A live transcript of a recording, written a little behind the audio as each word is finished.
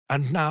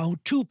And now,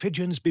 two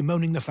pigeons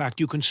bemoaning the fact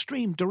you can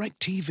stream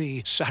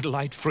DirecTV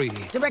satellite-free.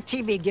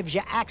 DirecTV gives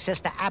you access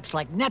to apps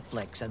like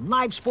Netflix and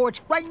live sports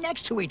right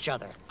next to each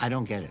other. I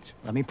don't get it.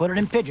 Let me put it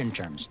in pigeon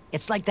terms.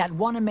 It's like that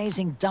one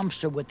amazing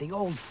dumpster with the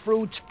old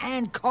fruits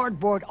and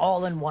cardboard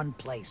all in one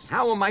place.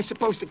 How am I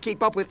supposed to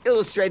keep up with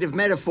illustrative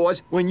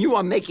metaphors when you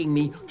are making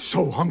me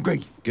so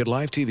hungry? Get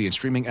live TV and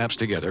streaming apps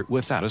together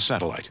without a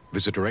satellite.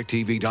 Visit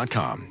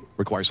DirecTV.com.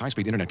 Requires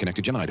high-speed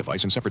internet-connected Gemini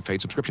device and separate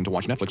paid subscription to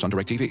watch Netflix on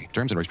DirecTV.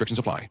 Terms and restrictions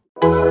apply.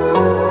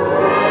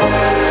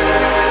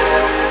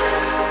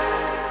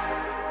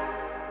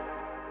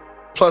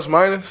 Plus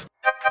minus.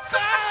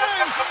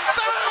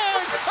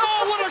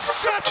 Oh, what a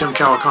shot! Tim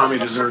Kawakami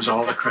deserves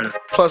all the credit.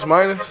 Plus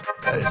minus.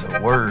 That is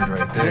a word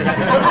right there.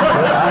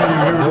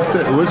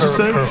 What'd you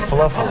say?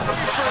 Fluffle.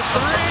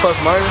 Plus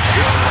minus.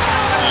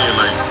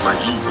 Yeah, like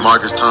you,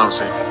 Marcus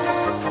Thompson.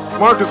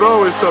 Marcus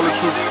always tell the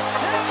truth.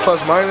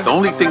 Plus minus. The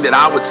only thing that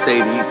I would say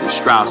to Ethan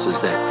Strauss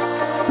is that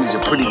he's a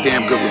pretty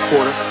damn good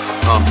reporter.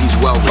 He's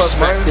well Plus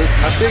respected.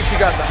 minus. I think he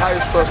got the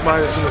highest plus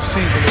minus in the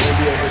season in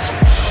NBA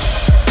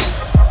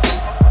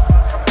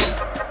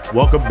history.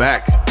 Welcome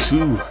back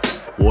to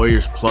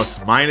Warriors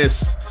Plus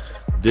Minus.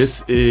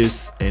 This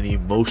is an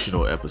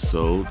emotional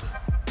episode.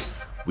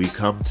 We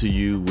come to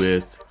you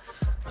with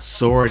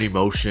soaring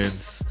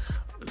emotions,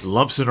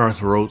 lumps in our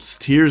throats,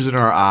 tears in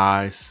our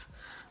eyes,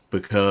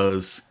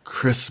 because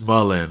Chris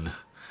Mullin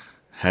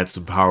had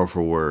some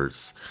powerful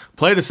words.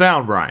 Play the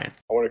sound, Brian.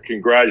 I want to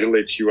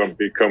congratulate you on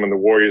becoming the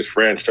Warriors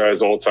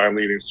franchise all-time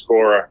leading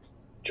scorer.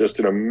 Just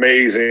an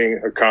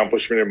amazing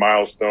accomplishment and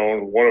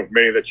milestone, one of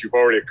many that you've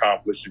already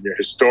accomplished in your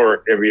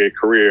historic NBA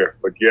career.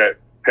 But yet,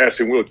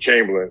 passing Wilt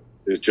Chamberlain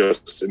is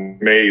just an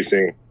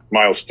amazing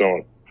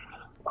milestone.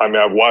 I mean,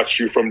 I've watched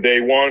you from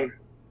day one,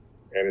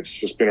 and it's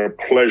just been a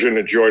pleasure and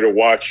a joy to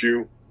watch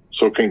you.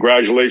 So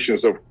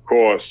congratulations, of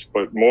course,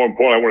 but more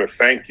importantly, I want to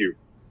thank you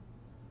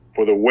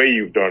for the way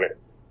you've done it.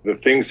 The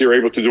things you're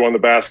able to do on the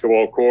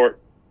basketball court,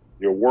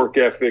 your work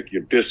ethic,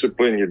 your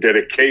discipline, your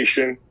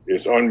dedication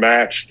is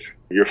unmatched.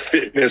 Your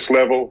fitness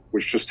level,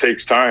 which just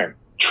takes time.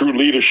 True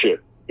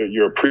leadership,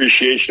 your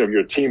appreciation of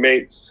your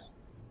teammates.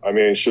 I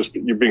mean, it's just,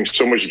 you bring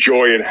so much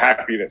joy and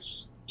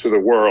happiness to the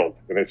world,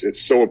 and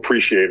it's so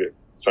appreciated.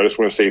 So I just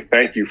want to say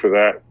thank you for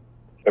that.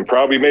 And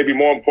probably maybe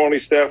more importantly,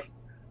 Steph,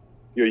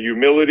 your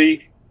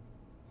humility,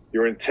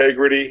 your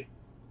integrity,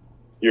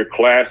 your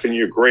class and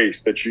your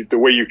grace, the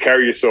way you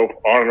carry yourself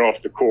on and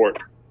off the court,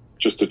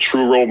 just a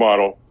true role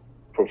model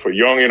for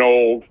young and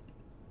old.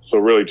 So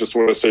really just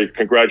want to say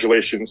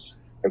congratulations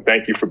and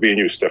thank you for being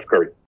you, Steph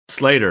Curry.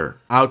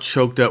 Slater, how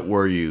choked up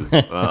were you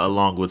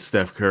along with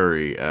Steph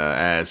Curry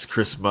as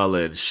Chris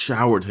Mullin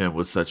showered him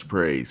with such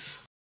praise?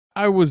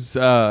 I was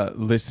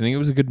listening. It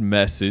was a good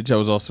message. I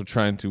was also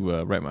trying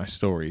to write my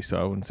story, so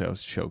I wouldn't say I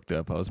was choked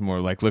up. I was more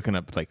like looking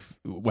up, like,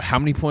 how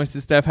many points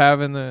did Steph have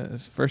in the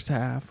first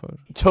half?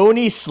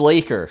 Tony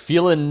Slaker,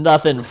 feeling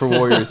nothing for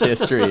Warriors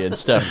history and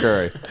Steph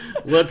Curry.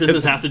 What does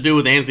this have to do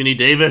with Anthony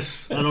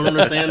Davis? I don't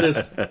understand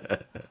this.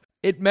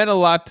 It meant a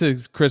lot to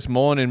Chris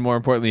Mullin, and more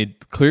importantly,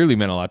 it clearly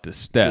meant a lot to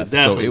Steph.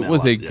 So it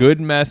was a good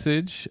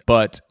message,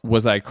 but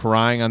was I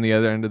crying on the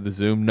other end of the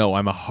Zoom? No,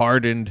 I'm a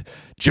hardened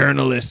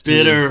journalist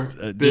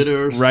bitter,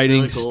 just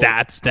writing cynical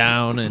stats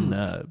down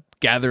and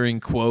gathering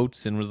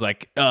quotes, and was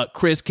like,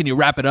 Chris, can you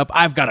wrap it up?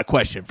 I've got a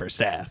question for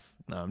Steph.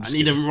 No, I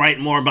need him to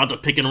write more about the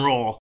pick and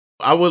roll.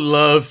 I would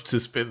love to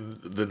spend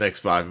the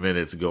next 5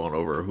 minutes going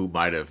over who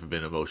might have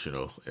been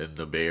emotional in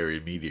the Bay Area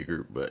media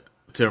group, but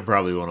Tim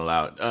probably won't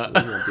allow it.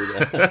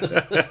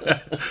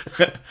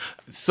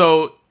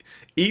 So,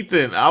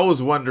 Ethan, I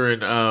was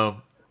wondering,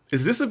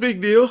 is this a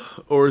big deal,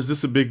 or is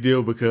this a big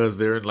deal because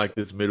they're in like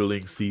this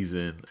middling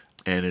season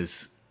and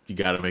you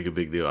got to make a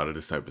big deal out of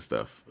this type of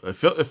stuff? It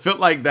felt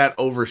like that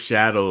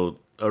overshadowed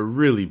a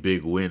really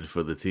big win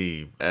for the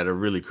team at a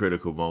really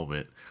critical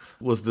moment.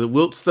 Was the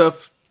Wilt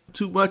stuff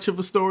too much of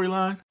a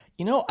storyline?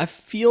 You know, I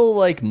feel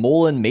like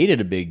Mullin made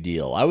it a big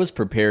deal. I was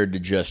prepared to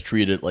just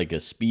treat it like a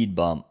speed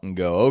bump and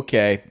go,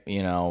 okay,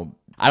 you know,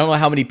 I don't know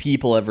how many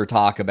people ever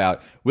talk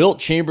about Wilt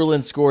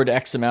Chamberlain scored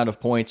X amount of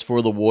points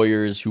for the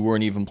Warriors who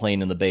weren't even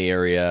playing in the Bay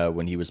Area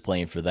when he was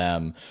playing for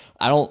them.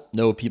 I don't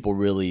know if people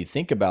really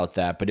think about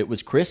that, but it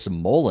was Chris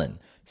Mullin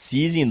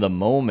seizing the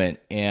moment,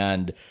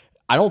 and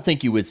I don't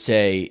think you would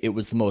say it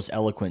was the most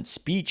eloquent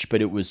speech,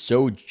 but it was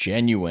so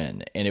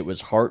genuine and it was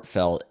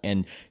heartfelt.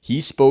 And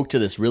he spoke to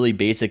this really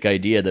basic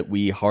idea that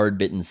we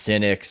hard-bitten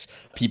cynics,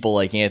 people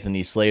like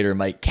Anthony Slater,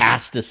 might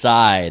cast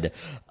aside,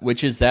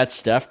 which is that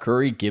Steph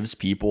Curry gives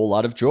people a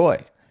lot of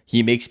joy.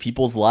 He makes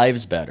people's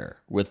lives better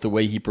with the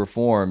way he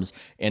performs,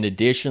 and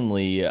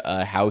additionally,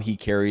 how he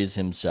carries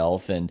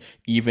himself. And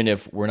even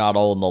if we're not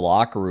all in the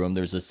locker room,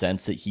 there's a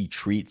sense that he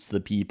treats the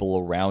people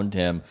around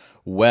him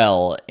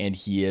well, and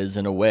he is,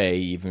 in a way,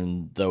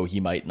 even though he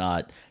might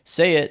not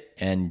say it,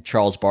 and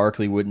Charles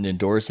Barkley wouldn't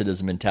endorse it as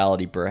a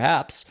mentality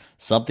perhaps,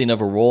 something of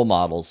a role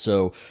model.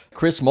 So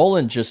Chris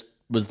Mullin just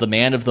was the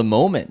man of the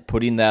moment,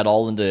 putting that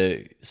all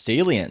into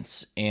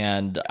salience,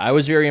 and I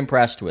was very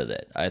impressed with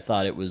it. I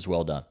thought it was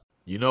well done.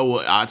 You know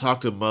what? I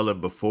talked to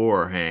Mullen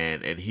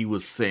beforehand, and he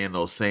was saying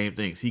those same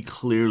things. He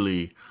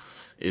clearly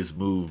is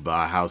moved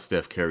by how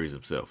Steph carries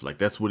himself. Like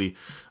that's what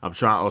I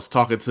was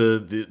talking to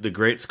the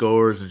great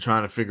scorers and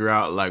trying to figure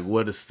out like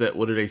what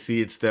do they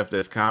see in Steph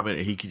that's common,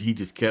 and he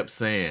just kept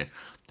saying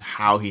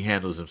how he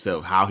handles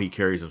himself, how he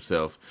carries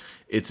himself.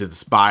 It's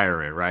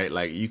inspiring, right?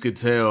 Like you could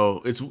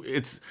tell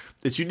it's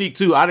unique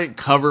too. I didn't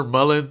cover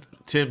Mullen.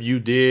 Tim, you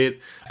did.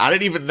 I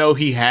didn't even know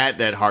he had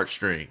that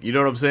heartstring. You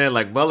know what I'm saying?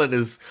 Like Mullen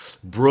is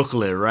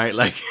Brooklyn, right?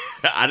 Like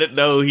I didn't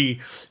know he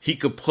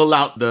could pull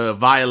out the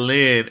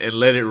violin and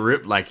let it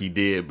rip like he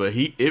did. But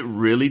it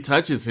really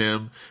touches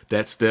him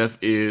that Steph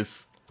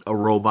is a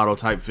role model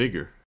type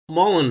figure.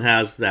 Mullen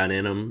has that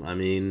in him. I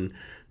mean,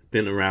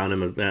 been around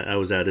him. I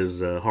was at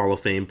his Hall of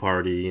Fame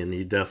party, and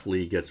he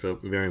definitely gets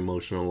very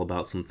emotional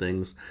about some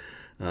things.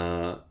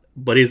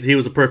 But he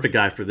was a perfect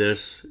guy for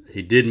this.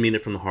 He did mean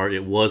it from the heart.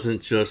 It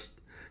wasn't just,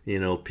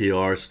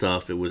 PR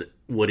stuff. It was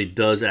what he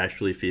does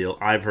actually feel.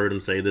 I've heard him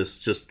say this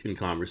just in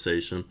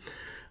conversation.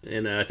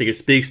 And I think it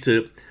speaks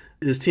to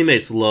his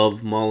teammates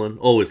love Mullen,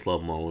 always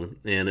love Mullen.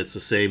 And it's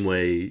the same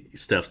way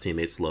Steph's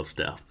teammates love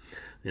Steph.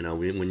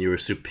 When you're a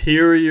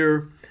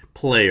superior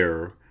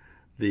player,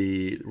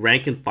 the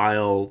rank and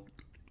file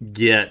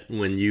get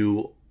when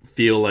you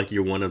feel like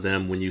you're one of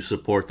them, when you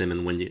support them,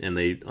 and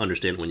they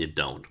understand when you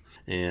don't.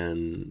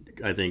 And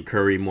I think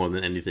Curry, more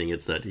than anything,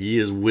 it's that he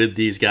is with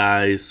these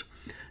guys,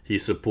 he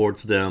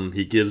supports them,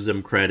 he gives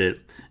them credit,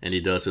 and he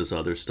does his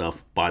other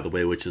stuff, by the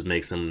way, which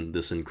makes him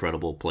this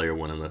incredible player,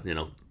 one of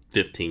the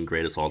 15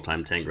 greatest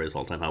all-time, 10 greatest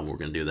all-time, however we're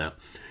going to do that.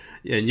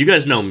 And you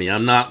guys know me,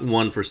 I'm not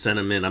one for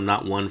sentiment, I'm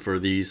not one for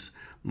these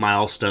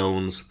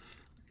milestones.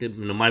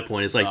 My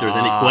point is, there's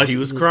any question. He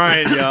was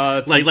crying,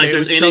 y'all.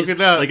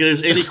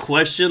 there's any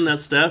question that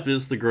Steph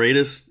is the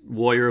greatest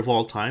Warrior of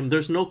all time.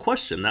 There's no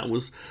question. That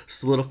was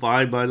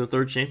solidified by the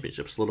third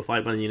championship,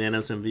 solidified by the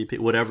unanimous MVP,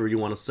 whatever you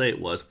want to say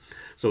it was.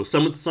 So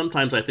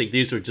sometimes I think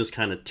these are just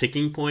kind of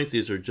ticking points.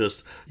 These are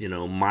just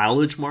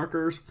mileage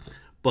markers.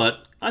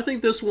 But I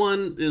think this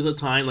one is a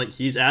time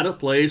he's at a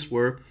place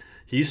where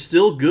he's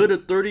still good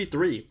at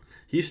 33.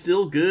 He's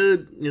still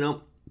good,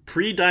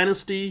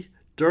 pre-dynasty,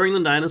 during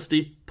the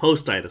dynasty,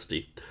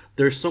 post-dynasty.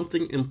 There's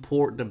something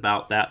important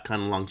about that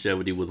kind of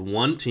longevity with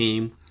one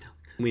team.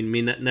 We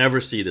may never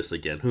see this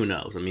again. Who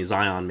knows? I mean,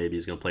 Zion maybe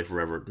is going to play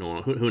forever.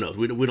 No, who knows?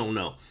 We don't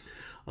know.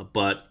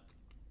 But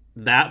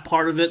that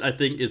part of it, I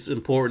think, is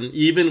important.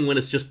 Even when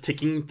it's just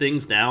ticking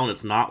things down,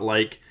 it's not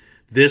like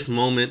this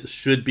moment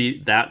should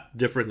be that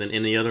different than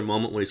any other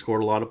moment when he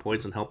scored a lot of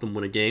points and helped them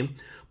win a game.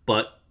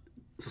 But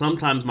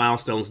sometimes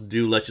milestones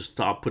do let you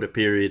stop, put a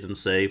period, and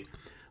say,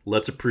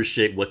 let's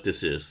appreciate what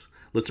this is.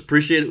 Let's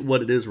appreciate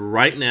what it is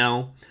right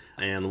now,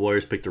 and the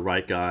Warriors picked the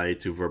right guy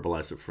to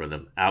verbalize it for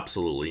them.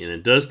 Absolutely. And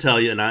it does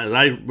tell you, and as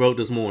I wrote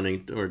this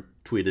morning, or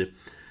tweeted,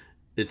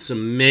 it's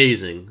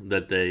amazing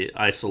that they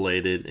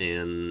isolated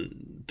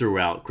and threw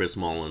out Chris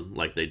Mullen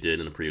like they did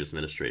in the previous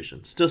administration.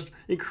 It's just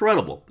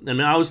incredible. And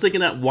I was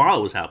thinking that while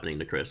it was happening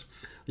to Chris.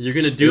 You're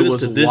going to do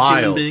this to this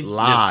human being?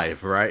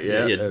 Live, right?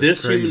 Yeah,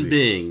 this human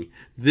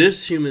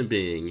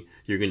being,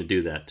 you're going to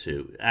do that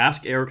to.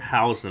 Ask Eric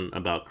Hausen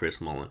about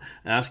Chris Mullen.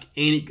 Ask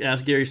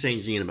Gary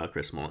St. Jean about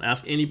Chris Mullen.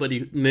 Ask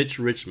anybody, Mitch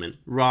Richmond,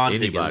 Rod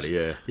Higgins.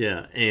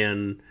 Yeah.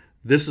 And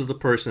this is the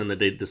person that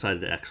they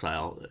decided to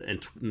exile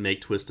and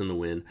make twist in the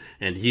wind.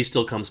 And he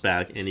still comes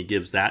back and he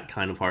gives that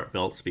kind of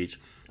heartfelt speech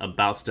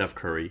about Steph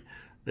Curry.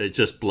 It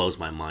just blows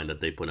my mind that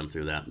they put him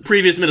through that.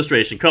 Previous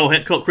administration,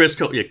 Chris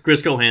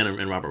Cohan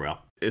and Robert Rao.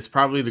 It's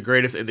probably the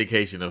greatest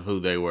indication of who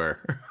they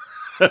were,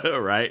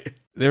 right?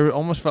 There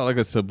almost felt like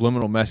a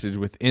subliminal message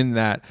within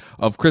that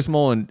of Chris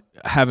Mullen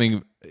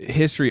having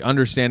history,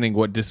 understanding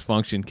what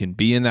dysfunction can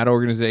be in that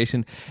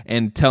organization,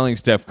 and telling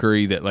Steph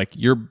Curry that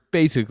you're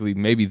basically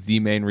maybe the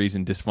main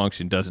reason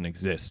dysfunction doesn't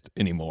exist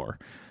anymore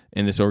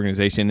in this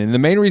organization. And the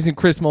main reason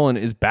Chris Mullen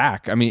is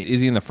back, I mean, is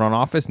he in the front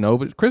office? No,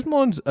 but Chris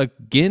Mullen's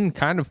again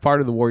kind of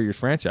part of the Warriors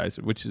franchise,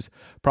 which is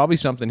probably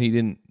something he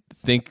didn't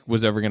think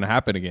was ever going to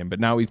happen again, but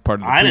now he's part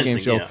of the pregame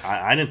show. Yeah,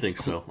 I didn't think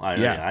so. I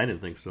didn't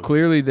think so.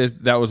 Clearly,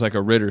 that was like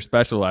a Ritter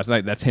special last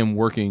night. That's him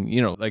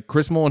working.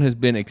 Chris Mullen has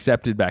been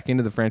accepted back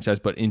into the franchise,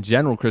 but in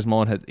general, Chris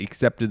Mullen has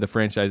accepted the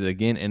franchise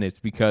again, and it's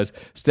because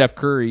Steph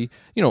Curry,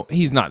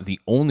 he's not the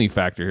only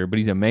factor here, but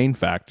he's a main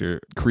factor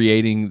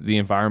creating the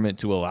environment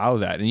to allow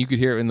that. And you could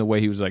hear it in the way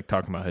he was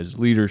talking about his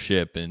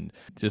leadership and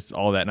just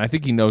all that. And I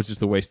think he knows just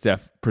the way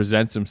Steph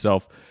presents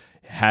himself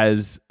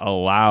has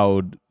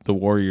allowed the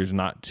Warriors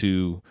not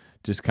to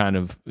just kind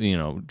of,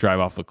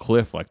 drive off a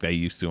cliff like they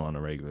used to on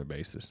a regular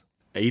basis.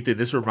 Ethan,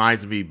 this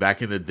reminds me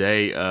back in the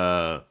day,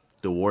 the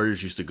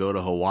Warriors used to go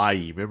to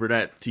Hawaii. Remember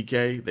that,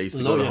 TK? They used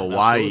to go to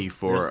Hawaii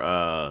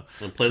for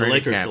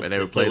training camp, and they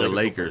would play the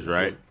Lakers,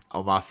 right?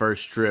 On my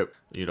first trip,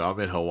 You know, I'm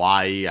in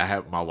Hawaii.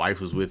 My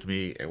wife was with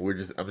me, and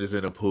I'm just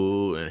in a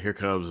pool, and here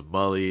comes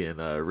Mully and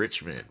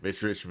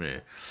Mitch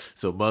Richmond.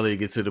 So Mully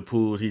gets to the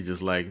pool, and he's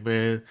just like,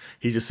 man,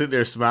 he's just sitting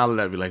there smiling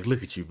at me like,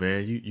 look at you,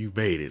 man, you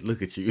made it.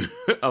 Look at you.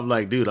 I'm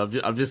like, dude,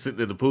 I'm just sitting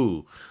in the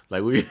pool.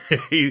 Like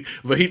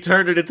but he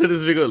turned it into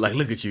this video like,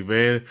 look at you,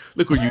 man,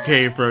 look where you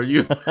came from.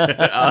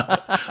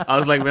 I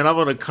was like, man, I'm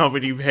on a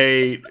company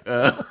paid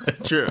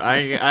trip.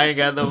 I ain't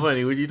got no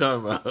money. What you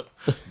talking about?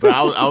 But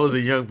I was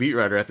a young beat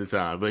writer at the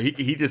time. But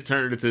he just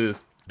turned it into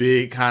this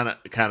big kind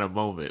of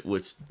moment,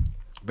 which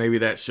maybe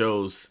that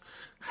shows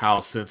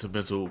how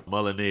sentimental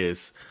Mullen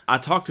is. I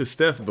talked to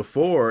Steph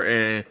before,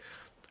 and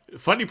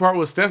funny part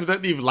was Steph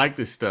doesn't even like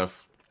this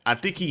stuff. I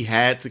think he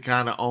had to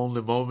kind of own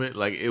the moment.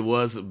 Like, it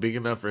was big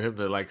enough for him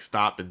to like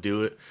stop and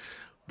do it,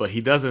 but he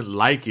doesn't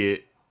like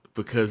it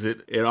because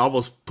it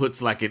almost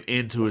puts like an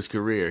end to his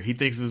career. He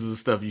thinks this is the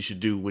stuff you should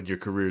do when your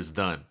career is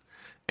done,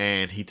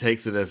 and he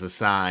takes it as a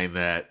sign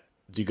that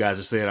you guys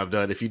are saying I'm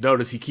done. If you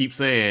notice, he keeps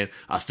saying,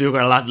 I still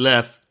got a lot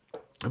left.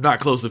 I'm not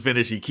close to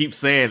finish. He keeps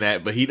saying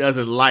that, but he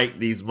doesn't like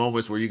these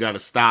moments where you got to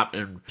stop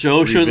and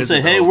Joe shouldn't say,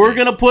 hey, we're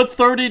going to put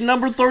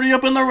number 30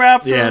 up in the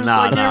rafters. Yeah,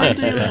 nah.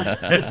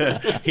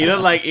 He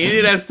doesn't like any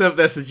of that stuff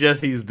that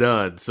suggests he's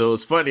done. So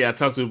it's funny. I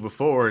talked to him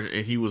before,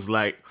 and he was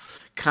like,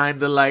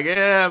 kind of like,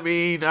 yeah, I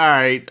mean, all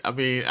right. I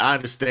mean, I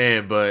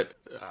understand, but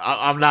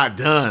I'm not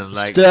done.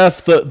 Like,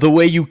 Steph, the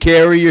way you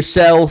carry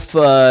yourself,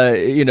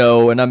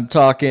 and I'm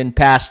talking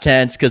past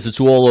tense because it's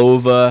all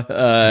over,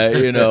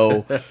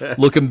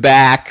 looking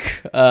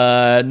back,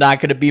 not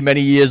going to be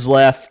many years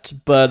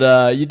left,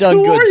 but you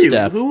done good,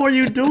 Steph. Who are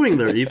you doing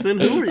there,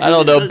 Ethan? Who are you? I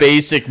don't know,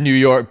 basic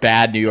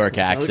bad New York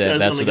accent.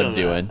 That's what I'm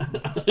doing.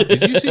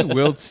 Did you see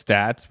Wilt's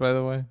stats, by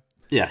the way?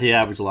 Yeah, he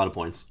averaged a lot of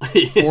points.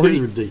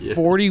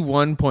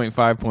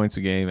 41.5 points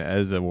a game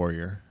as a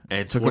Warrior.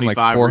 And took him like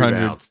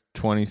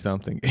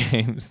 420-something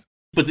games.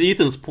 But to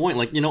Ethan's point,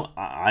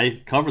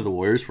 I covered the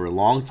Warriors for a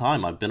long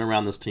time. I've been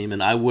around this team,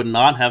 and I would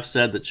not have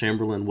said that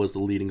Chamberlain was the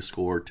leading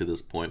scorer to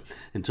this point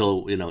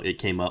until, it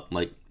came up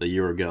like a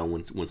year ago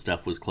when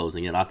Steph was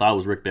closing in. I thought it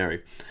was Rick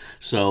Barry.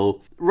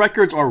 So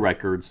records are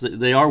records.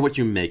 They are what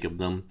you make of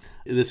them.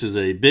 This is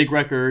a big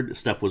record.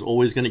 Steph was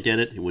always going to get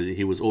it.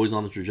 He was always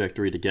on the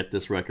trajectory to get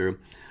this record.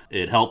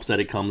 It helps that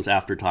it comes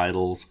after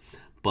titles,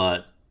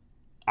 but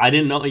I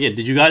didn't know. Again,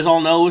 did you guys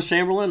all know it was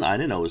Chamberlain? I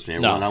didn't know it was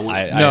Chamberlain. No, I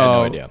had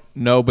no idea.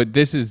 No, but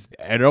this is,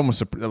 it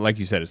almost, like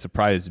you said, it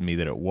surprised me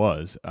that it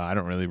was. I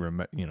don't really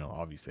remember,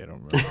 obviously I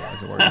don't remember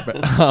the word,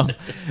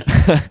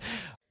 but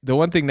the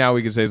one thing now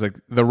we can say is like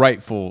the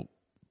rightful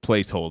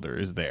placeholder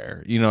is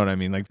there. You know what I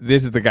mean? Like,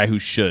 this is the guy who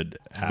should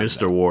have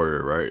Mr.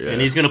 Warrior, right? Yeah.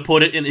 And he's going to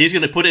put it in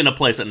a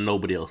place that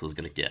nobody else is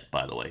going to get,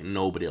 by the way.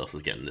 Nobody else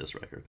is getting this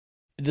record.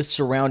 The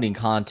surrounding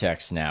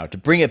context now, to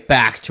bring it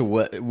back to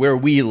where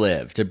we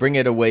live, to bring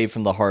it away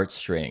from the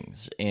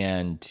heartstrings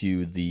and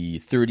to the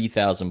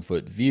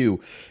 30,000-foot view,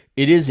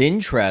 it is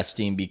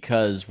interesting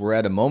because we're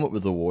at a moment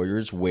with the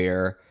Warriors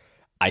where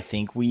I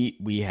think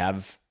we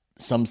have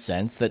some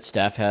sense that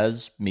Steph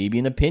has maybe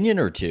an opinion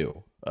or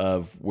two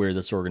of where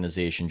this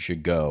organization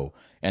should go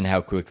and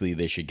how quickly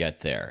they should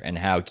get there, and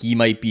how he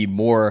might be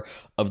more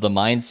of the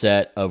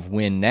mindset of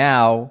win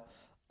now,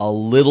 a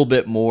little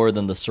bit more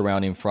than the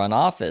surrounding front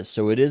office.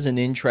 So it is an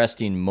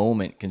interesting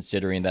moment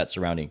considering that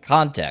surrounding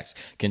context,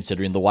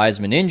 considering the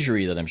Wiseman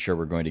injury that I'm sure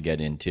we're going to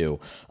get into.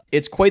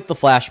 It's quite the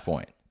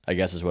flashpoint, I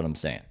guess is what I'm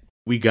saying.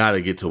 We got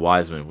to get to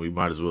Wiseman. We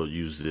might as well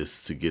use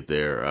this to get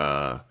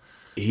there.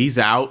 He's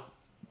out.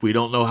 We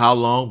don't know how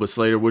long, but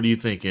Slater, what are you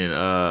thinking?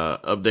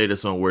 Update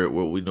us on what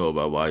we know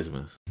about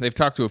Wiseman. They've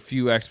talked to a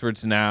few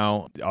experts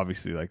now.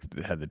 Obviously, like,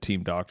 they had the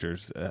team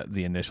doctors,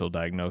 the initial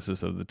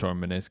diagnosis of the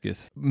torn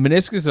meniscus.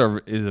 Meniscus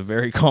is a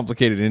very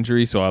complicated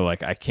injury, so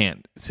I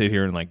can't sit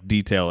here and like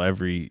detail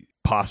every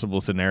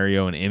possible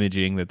scenario and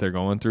imaging that they're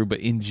going through. But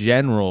in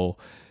general,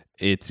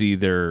 it's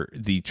either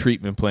the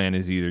treatment plan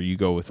is either you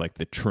go with like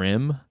the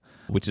trim,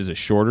 which is a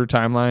shorter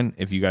timeline.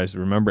 If you guys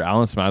remember,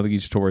 Alan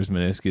Smailagic tore his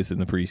meniscus in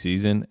the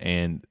preseason,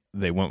 and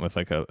they went with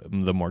like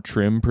the more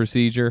trim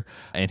procedure,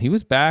 and he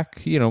was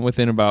back,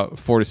 within about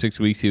 4 to 6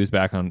 weeks, he was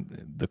back on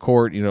the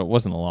court. It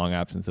wasn't a long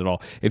absence at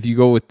all. If you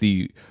go with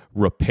the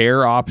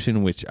repair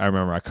option, which I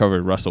remember I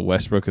covered Russell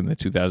Westbrook in the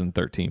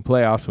 2013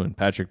 playoffs when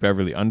Patrick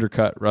Beverly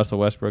undercut Russell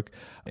Westbrook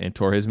and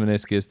tore his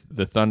meniscus,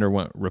 the Thunder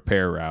went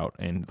repair route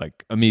and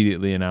like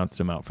immediately announced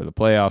him out for the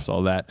playoffs,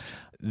 all that.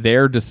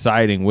 They're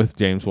deciding with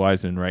James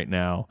Wiseman right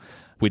now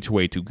which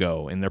way to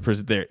go, and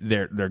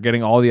they're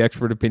getting all the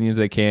expert opinions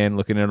they can,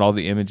 looking at all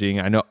the imaging.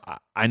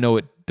 I know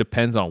it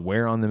depends on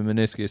where on the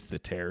meniscus the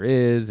tear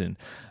is, and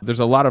there's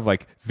a lot of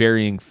like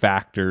varying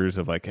factors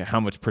of like how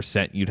much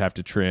percent you'd have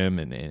to trim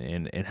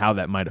and how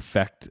that might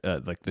affect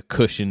like the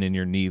cushion in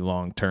your knee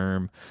long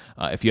term.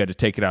 If you had to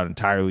take it out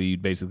entirely,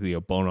 you'd basically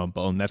go bone on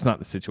bone. That's not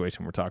the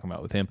situation we're talking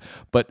about with him,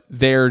 but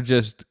they're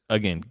just,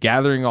 again,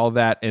 gathering all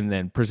that and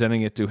then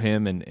presenting it to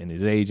him and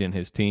his agent,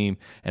 his team,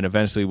 and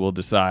eventually we'll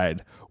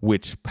decide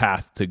which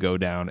path to go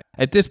down.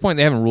 At this point,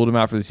 they haven't ruled him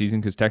out for the season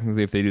because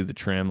technically if they do the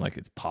trim, like,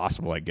 it's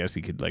possible, I guess,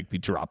 he could like be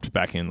dropped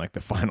back in like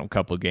the final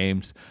couple of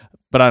games.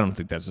 But I don't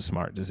think that's a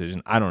smart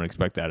decision. I don't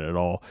expect that at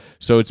all.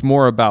 So it's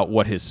more about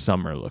what his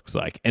summer looks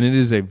like. And it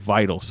is a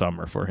vital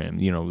summer for him.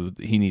 You know,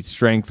 he needs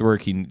strength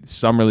work.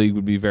 Summer league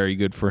would be very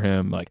good for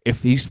him. Like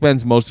if he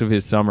spends most of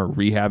his summer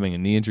rehabbing a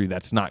knee injury,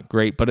 that's not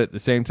great. But at the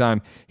same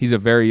time, he's a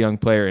very young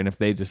player. And if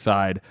they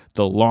decide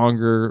the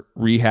longer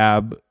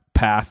rehab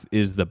path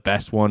is the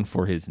best one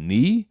for his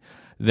knee,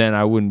 then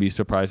I wouldn't be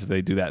surprised if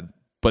they do that.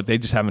 But they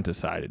just haven't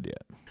decided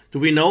yet. Do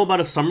we know about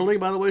a summer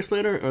league, by the way,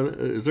 Slater?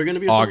 Is there going to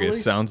be a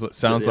August? Summer league?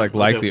 Sounds like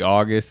likely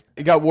August.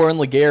 You got Warren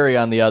Legary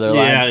on the other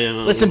line. Yeah,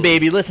 listen,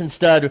 baby, listen,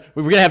 stud.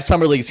 We're going to have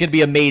summer league. It's going to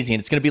be amazing.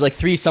 It's going to be like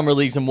 3 summer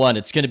leagues in one.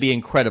 It's going to be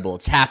incredible.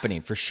 It's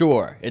happening for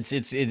sure.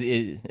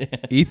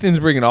 Ethan's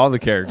bringing all the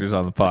characters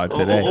on the pod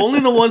today. Only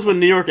the ones with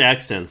New York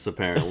accents,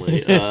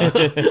 apparently.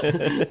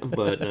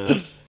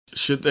 But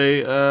should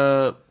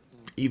they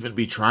even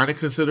be trying to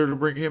consider to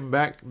bring him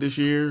back this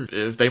year?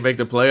 If they make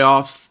the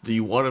playoffs, do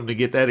you want him to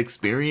get that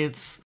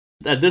experience?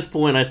 At this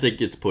point, I think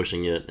it's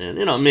pushing it. And,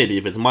 maybe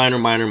if it's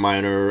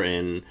minor,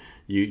 and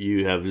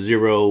you have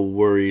zero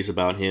worries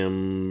about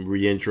him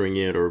re-entering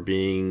it or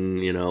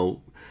being,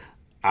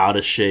 out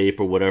of shape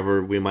or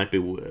whatever we might be,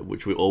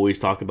 which we always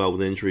talk about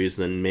with injuries,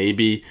 then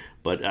maybe.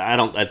 But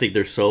I think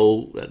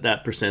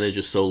that percentage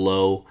is so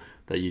low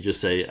that you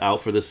just say out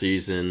for the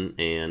season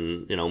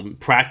and,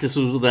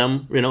 practices with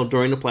them,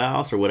 during the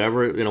playoffs or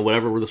whatever,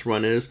 whatever this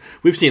run is.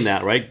 We've seen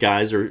that, right?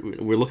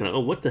 We're looking at,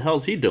 what the hell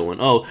is he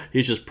doing? Oh,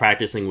 he's just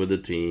practicing with the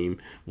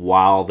team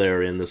while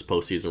they're in this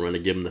postseason run to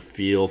give them the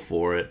feel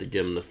for it, to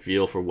give them the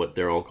feel for what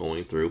they're all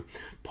going through,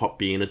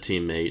 being a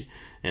teammate.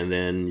 And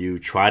then you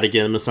try to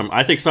get him to summer.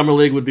 I think summer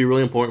league would be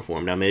really important for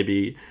him. Now,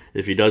 maybe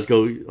if he does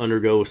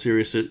undergo a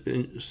serious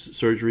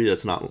surgery,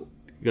 that's not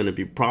going to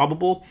be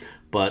probable.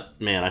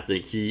 But, man, I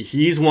think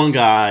he's one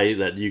guy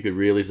that you could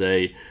really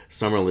say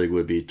Summer League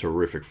would be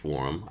terrific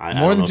for him.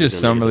 More than just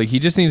Summer League. He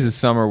just needs a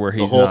summer where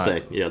he's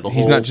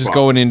not just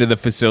going into the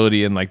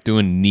facility and, like,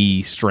 doing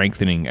knee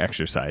strengthening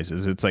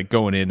exercises. It's like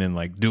going in and,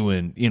 like,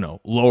 doing,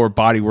 lower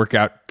body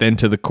workout, then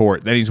to the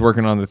court. Then he's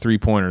working on the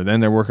three-pointer. Then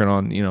they're working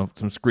on,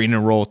 some screen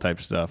and roll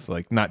type stuff.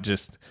 Like, not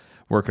just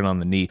working on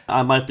the knee.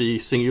 I might be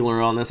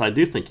singular on this. I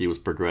do think he was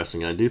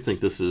progressing. I do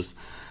think this is...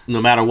 No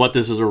matter what,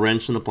 this is a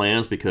wrench in the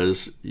plans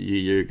because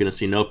you're going to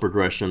see no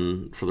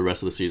progression for the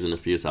rest of the season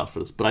if he is out for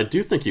this. But I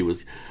do think he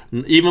was,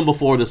 even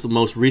before this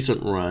most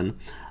recent run,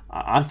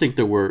 I think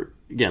there were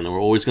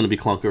always going to be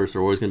clunkers.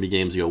 There were always going to be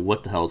games you go,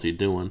 what the hell is he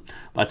doing?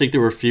 But I think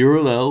there were fewer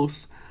of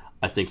those.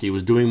 I think he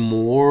was doing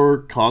more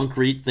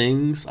concrete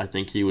things. I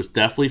think he was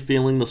definitely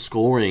feeling the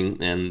scoring,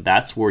 and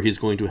that's where he's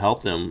going to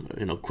help them,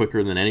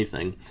 quicker than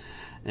anything.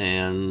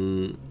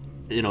 And...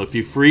 if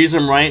you freeze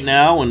him right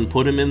now and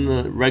put him in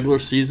the regular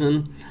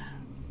season,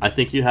 I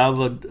think you have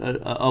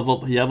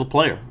a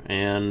player.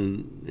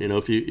 And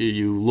if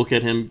you look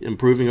at him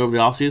improving over the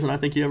offseason, I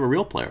think you have a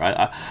real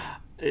player.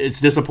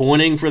 It's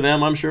disappointing for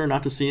them, I'm sure,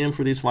 not to see him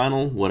for these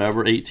final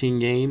 18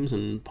 games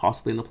and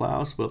possibly in the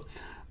playoffs. But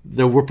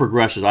there were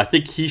progressions. I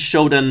think he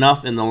showed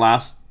enough in the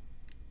last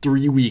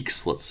 3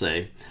 weeks, let's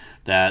say,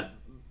 that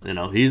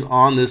he's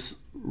on this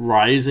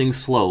rising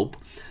slope.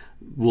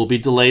 Will be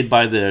delayed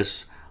by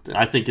this.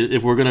 I think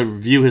if we're going to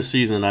view his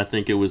season, I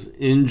think it was,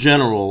 in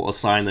general, a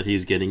sign that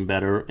he's getting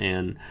better,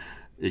 and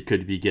it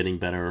could be getting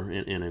better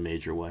in a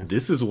major way.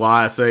 This is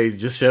why I say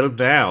just shut him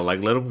down.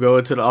 Like, let him go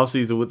into the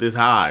offseason with this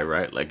high,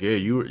 right? Like, yeah,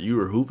 you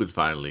were hooping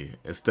finally.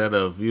 Instead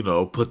of,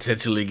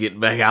 potentially getting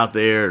back out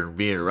there and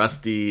being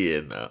rusty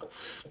and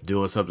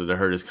doing something to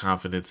hurt his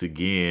confidence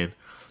again.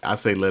 I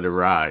say let it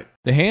ride.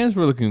 The hands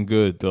were looking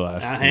good the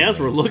last. Hands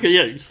were looking.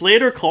 Yeah,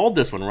 Slater called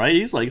this one, right?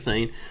 He's like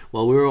saying,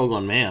 "Well, we were all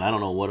going, man, I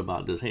don't know what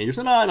about this hand." You're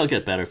saying, "No, it'll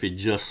get better if he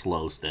just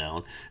slows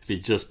down, if he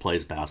just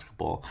plays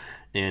basketball."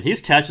 And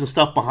he's catching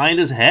stuff behind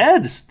his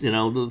head.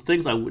 The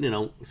things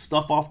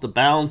stuff off the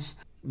bounce.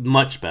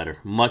 Much better,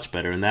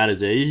 and that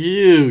is a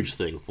huge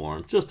thing for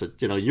him. Just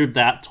you're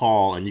that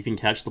tall and you can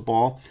catch the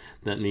ball.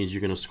 That means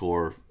you're going to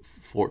score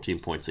 14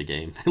 points a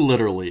game.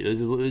 Literally,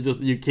 it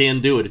just you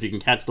can do it if you can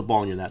catch the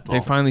ball and you're that tall.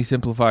 They finally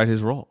simplified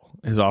his role,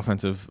 his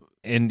offensive,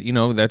 and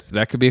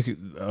that could be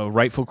a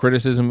rightful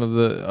criticism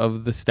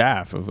of the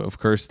staff of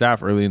Kerr's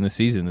staff early in the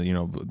season.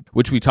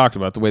 Which we talked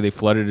about, the way they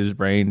flooded his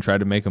brain, tried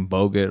to make him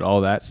bogut,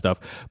 all that stuff.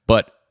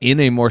 But in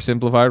a more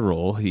simplified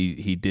role,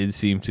 he did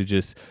seem to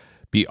just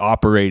be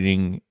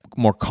operating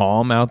more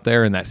calm out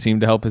there, and that seemed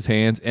to help his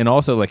hands. And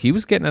also, like, he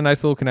was getting a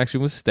nice little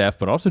connection with Steph,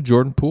 but also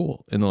Jordan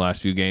Poole in the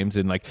last few games.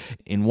 And, like,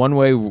 in one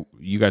way,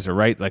 you guys are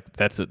right. Like,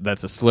 that's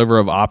a sliver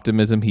of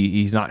optimism.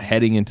 He's not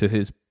heading into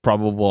his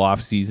probable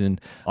offseason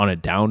on a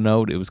down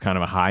note. It was kind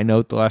of a high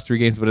note the last 3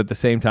 games, but at the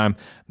same time,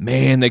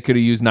 man, they could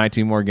have used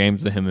 19 more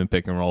games of him in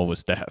pick and roll with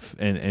Steph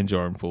and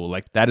Jordan Poole.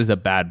 Like, that is a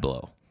bad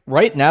blow.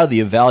 Right now, the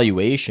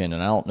evaluation,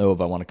 and I don't know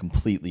if I want to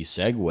completely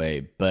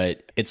segue,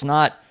 but it's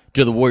not,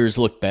 do the Warriors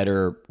look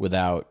better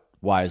without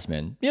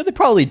Wiseman? They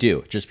probably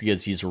do, just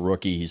because he's a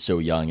rookie, he's so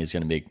young, he's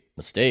going to make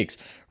mistakes.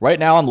 Right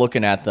now, I'm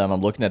looking at them,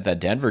 I'm looking at that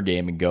Denver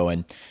game and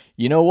going,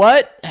 you know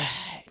what?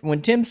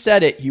 when Tim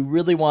said it, he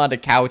really wanted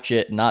to couch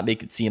it and not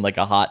make it seem like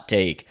a hot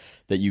take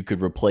that you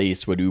could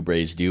replace what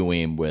Oubre's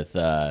doing with,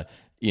 an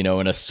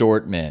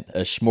assortment,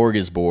 a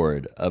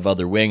smorgasbord of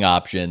other wing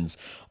options.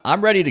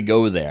 I'm ready to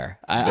go there.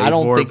 I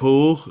don't think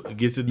Poole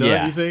gets it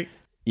done. You think?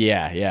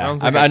 Yeah.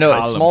 Like I know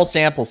column. small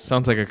samples.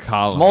 Sounds like a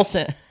column.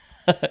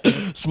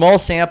 Small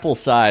sample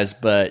size,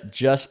 but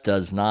just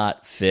does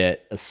not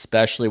fit,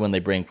 especially when they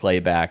bring Clay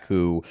back,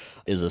 who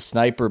is a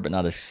sniper, but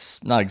not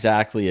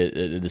exactly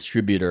a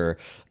distributor.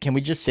 Can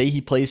we just say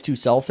he plays too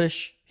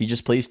selfish? He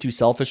just plays too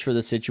selfish for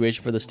the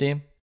situation for this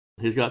team?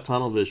 He's got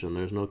tunnel vision.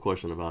 There's no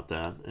question about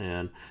that.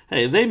 And,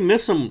 hey, they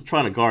miss him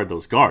trying to guard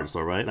those guards,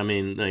 though, right? I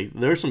mean,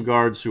 there's some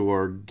guards who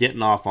are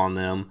getting off on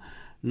them.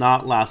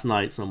 Not last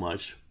night so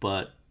much,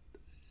 but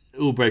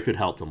Oubre could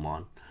help them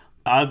on.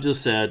 I've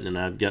just said, and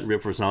I've gotten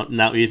ripped for some.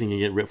 Now Ethan can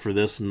get ripped for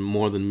this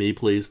more than me,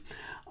 please.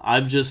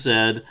 I've just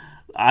said,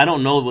 I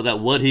don't know that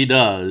what he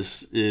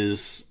does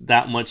is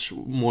that much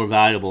more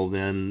valuable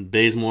than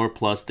Bazemore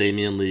plus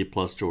Damian Lee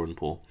plus Jordan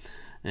Poole.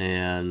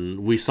 And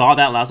we saw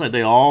that last night.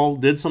 They all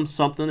did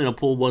something.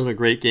 Poole wasn't a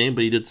great game,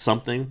 but he did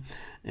something.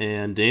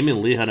 And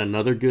Damian Lee had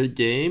another good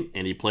game,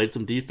 and he played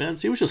some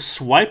defense. He was just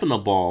swiping the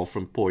ball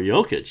from poor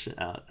Jokic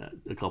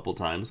a couple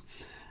times.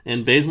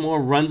 And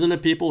Bazemore runs into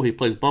people. He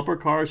plays bumper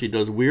cars. He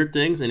does weird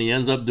things, and he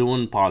ends up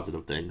doing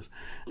positive things.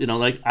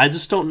 I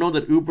just don't know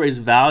that Oubre's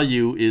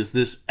value is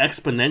this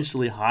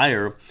exponentially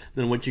higher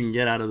than what you can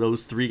get out of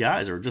those three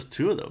guys, or just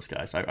two of those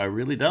guys. I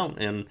really don't.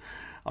 And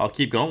I'll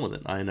keep going with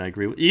it. I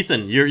agree with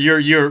Ethan.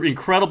 Your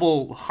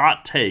incredible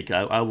hot take.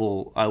 I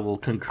will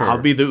concur. I'll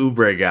be the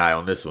Oubre guy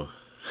on this one.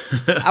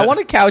 I want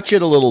to couch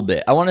it a little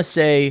bit. I want to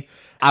say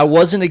I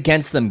wasn't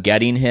against them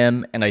getting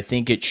him, and I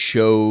think it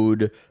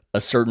showed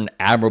a certain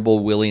admirable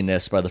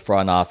willingness by the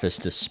front office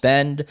to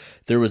spend.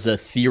 There was a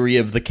theory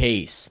of the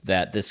case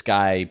that this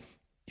guy,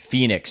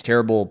 Phoenix,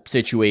 terrible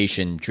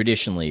situation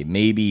traditionally,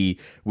 maybe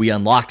we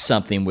unlock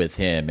something with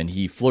him and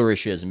he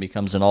flourishes and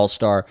becomes an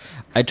all-star.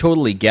 I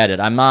totally get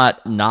it. I'm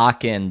not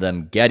knocking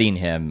them getting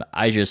him.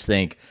 I just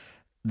think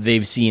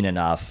they've seen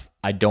enough.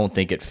 I don't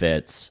think it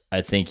fits.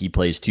 I think he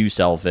plays too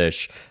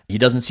selfish. He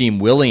doesn't seem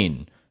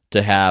willing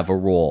to have a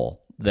role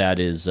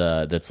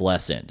that's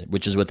lessened,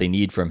 which is what they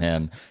need from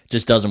him.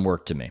 Just doesn't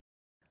work to me.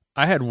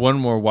 I had one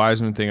more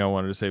Wiseman thing I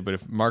wanted to say, but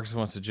if Marcus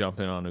wants to jump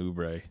in on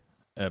Oubre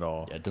at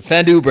all. Yeah,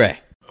 defend Oubre.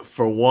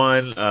 For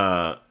one,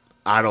 I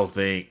don't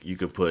think you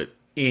could put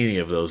any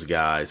of those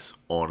guys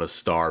on a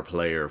star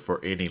player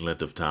for any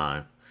length of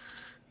time.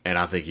 And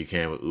I think you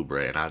can with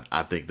Oubre, and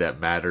I think that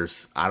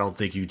matters. I don't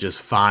think you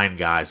just find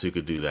guys who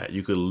could do that.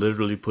 You could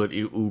literally put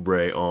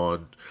Oubre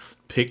on,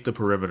 pick the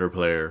perimeter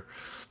player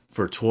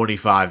for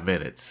 25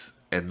 minutes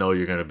and know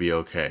you're going to be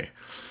okay.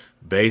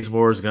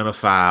 Bazemore is going to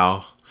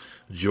foul.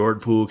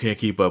 Jordan Poole can't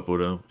keep up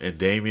with him. And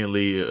Damian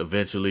Lee,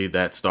 eventually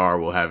that star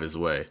will have his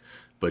way.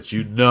 But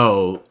you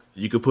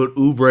could put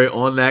Oubre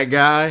on that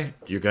guy,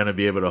 you're going to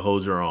be able to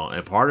hold your own.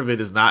 And part of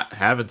it is not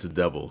having to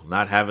double,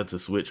 not having to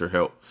switch or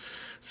help.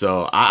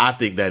 So I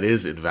think that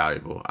is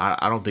invaluable.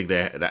 I don't think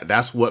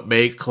that's what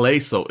made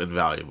Clay so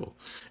invaluable,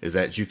 is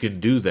that you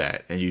can do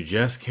that, and you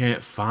just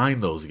can't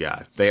find those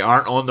guys. They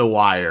aren't on the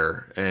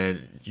wire,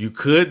 and you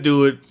could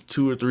do it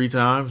 2 or 3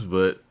 times,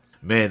 but,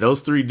 man,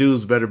 those 3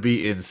 dudes better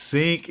be in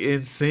sync,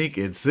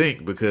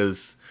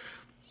 because,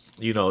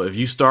 if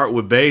you start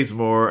with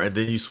Bazemore and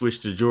then you switch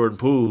to Jordan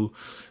Poole,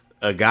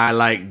 a guy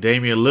like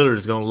Damian Lillard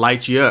is going to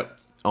light you up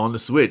on the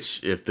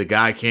switch if the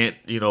guy can't,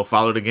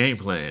 follow the game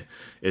plan.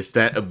 It's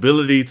that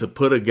ability to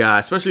put a guy,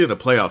 especially in a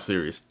playoff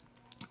series.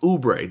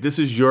 Oubre, this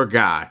is your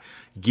guy.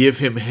 Give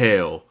him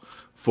hell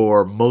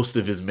for most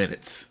of his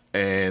minutes.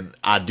 And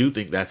I do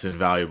think that's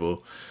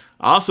invaluable.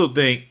 I also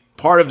think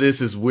part of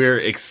this is we're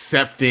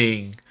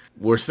saying,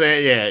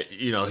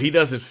 he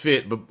doesn't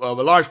fit. But a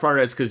large part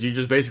of that's because you're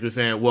just basically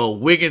saying, well,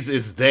 Wiggins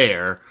is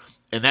there,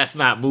 and that's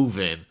not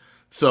moving.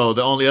 So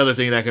the only other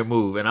thing that can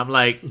move. And I'm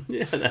like,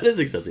 yeah, that is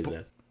accepting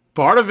that.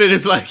 Part of it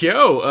is like,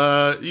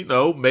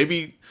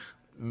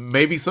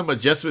 maybe some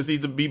adjustments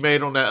need to be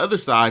made on that other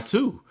side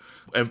too.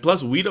 And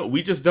plus,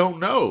 we just don't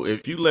know.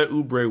 If you let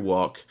Oubre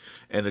walk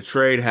and a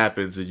trade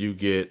happens and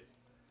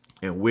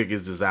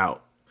Wiggins is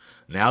out,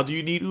 now do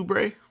you need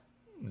Oubre?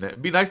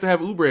 It'd be nice to have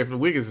Oubre if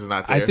Wiggins is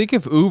not there. I think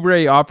if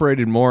Oubre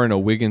operated more in a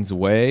Wiggins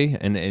way,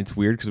 and it's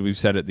weird because we've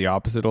said it the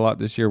opposite a lot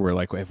this year, where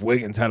like if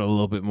Wiggins had a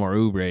little bit more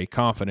Oubre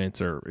confidence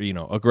or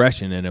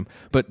aggression in him,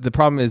 but the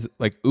problem is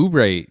like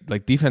Oubre,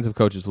 like defensive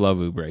coaches love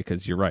Oubre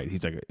because you're right,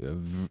 he's like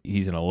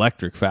he's an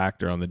electric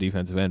factor on the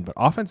defensive end, but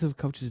offensive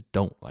coaches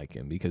don't like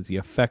him because he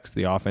affects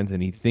the offense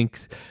and he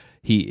thinks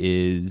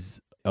he is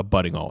a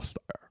budding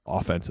all-star.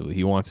 Offensively,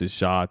 he wants his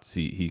shots.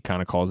 He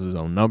kind of calls his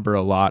own number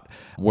a lot,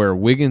 where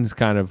Wiggins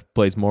kind of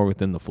plays more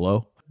within the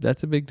flow.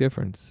 That's a big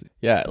difference.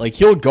 Yeah, like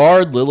he'll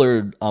guard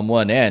Lillard on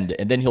one end,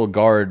 and then he'll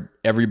guard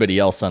everybody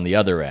else on the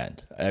other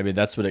end. I mean,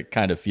 that's what it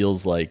kind of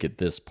feels like at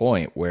this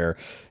point, where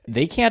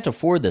they can't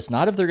afford this.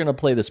 Not if they're going to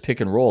play this pick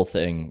and roll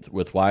thing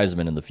with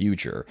Wiseman in the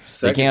future.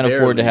 They can't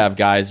afford to have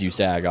guys you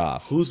sag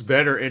off. Who's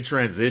better in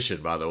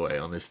transition, by the way,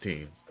 on this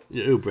team?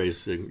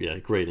 Oubre's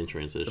great in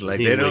transition. Like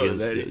he and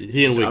Wiggins.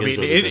 I mean,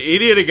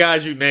 any of the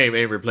guys you name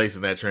ain't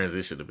replacing that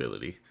transition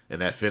ability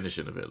and that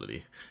finishing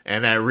ability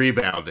and that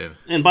rebounding.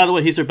 And by the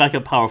way, he's their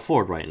backup power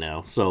forward right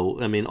now.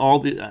 So I mean,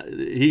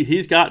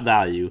 he's got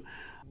value,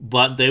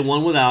 but they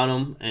won without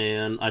him,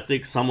 and I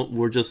think some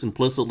were just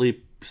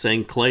implicitly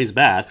saying Klay's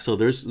back. So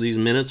these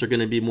minutes are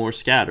going to be more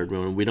scattered.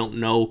 We don't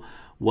know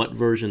what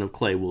version of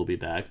Klay will be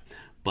back,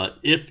 but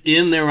if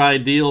in their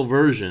ideal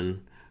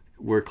version,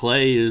 where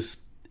Klay is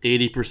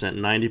 80%,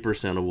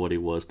 90% of what he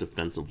was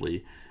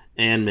defensively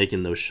and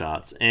making those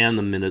shots, and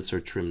the minutes are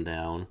trimmed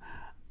down,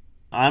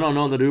 I don't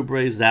know that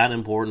Oubre is that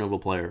important of a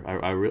player.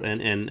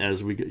 And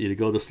as you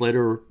go the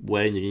Slater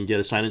way, and you can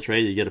get a sign and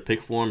trade, you get a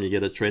pick for him, you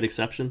get a trade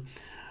exception,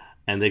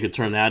 and they could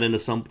turn that into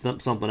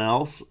something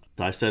else.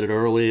 I said it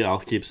early, I'll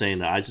keep saying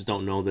that. I just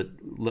don't know that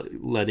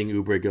letting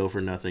Oubre go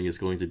for nothing is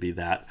going to be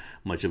that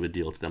much of a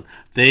deal to them.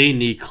 They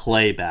need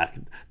Klay back.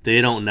 They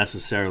don't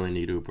necessarily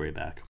need Oubre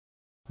back.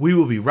 We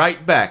will be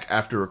right back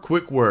after a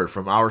quick word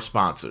from our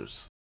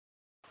sponsors.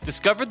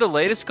 Discover the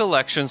latest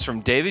collections from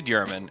David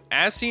Yurman,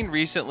 as seen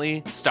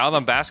recently, styled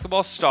on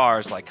basketball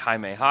stars like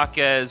Jaime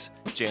Jaquez,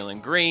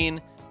 Jalen Green,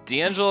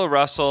 D'Angelo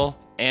Russell,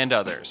 and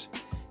others.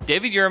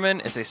 David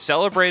Yurman is a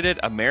celebrated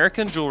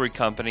American jewelry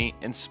company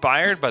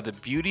inspired by the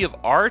beauty of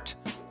art,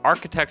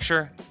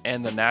 architecture,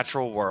 and the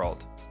natural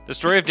world. The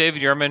story of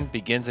David Yurman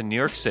begins in New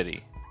York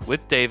City,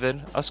 with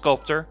David, a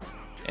sculptor,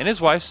 and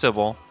his wife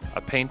Sybil,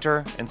 a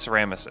painter and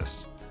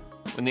ceramicist.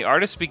 When the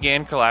artists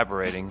began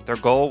collaborating, their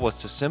goal was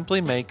to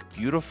simply make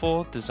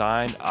beautiful,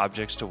 designed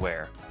objects to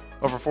wear.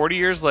 Over 40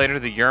 years later,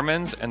 the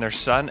Yurmans and their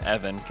son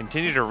Evan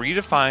continue to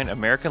redefine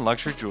American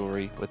luxury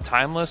jewelry with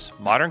timeless,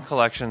 modern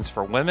collections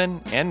for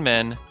women and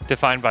men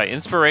defined by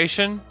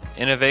inspiration,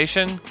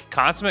 innovation,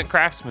 consummate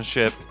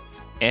craftsmanship,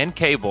 and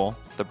Cable,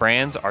 the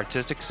brand's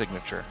artistic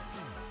signature.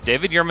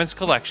 David Yurman's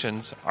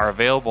collections are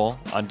available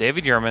on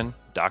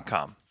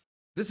davidyurman.com.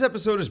 This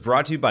episode is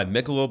brought to you by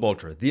Michelob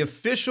Ultra, the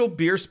official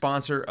beer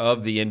sponsor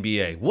of the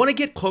NBA. Want to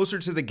get closer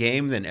to the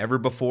game than ever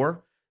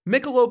before?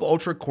 Michelob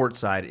Ultra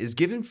Courtside is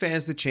giving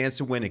fans the chance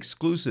to win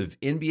exclusive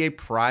NBA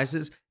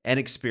prizes and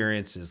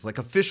experiences like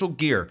official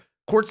gear,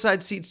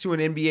 courtside seats to an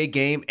NBA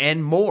game,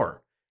 and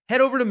more.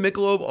 Head over to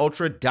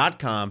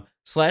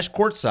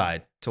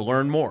MichelobUltra.com/courtside to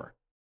learn more.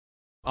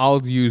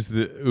 I'll use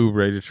the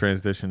Oubre to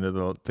transition to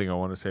the thing I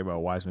want to say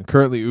about Wiseman.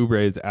 Currently,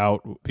 Oubre is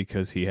out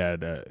because he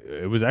had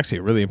it was actually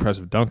a really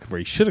impressive dunk where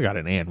he should have got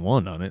an and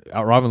one on it.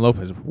 Robin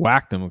Lopez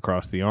whacked him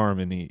across the arm,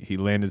 and he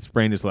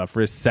sprained his left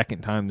wrist. Second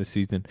time this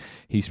season,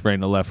 he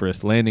sprained the left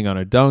wrist landing on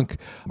a dunk.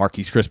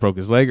 Marquise Chris broke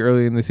his leg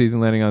early in the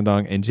season landing on a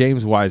dunk, and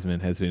James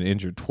Wiseman has been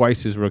injured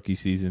twice his rookie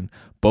season,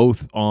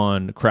 both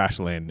on crash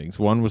landings.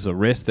 One was a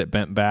wrist that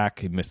bent back.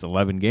 He missed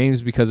 11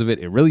 games because of it.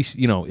 It really,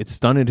 it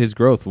stunted his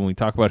growth. When we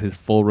talk about his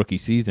full rookie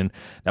season,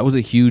 that was a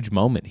huge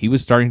moment. He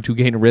was starting to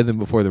gain a rhythm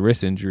before the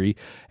wrist injury,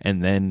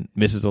 and then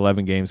misses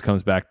 11 games,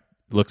 comes back,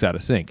 looks out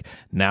of sync.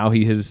 Now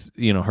he has,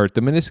 hurt the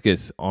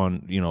meniscus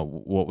on,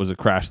 what was a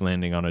crash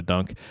landing on a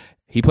dunk.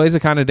 He plays a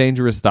kind of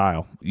dangerous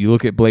style. You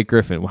look at Blake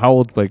Griffin. How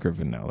old is Blake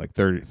Griffin now? Like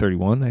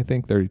 31, I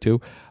think,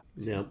 32.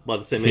 Yeah, about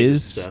the same age.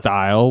 His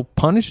style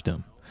punished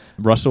him.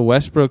 Russell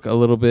Westbrook a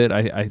little bit.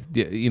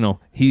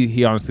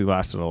 He honestly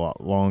lasted a lot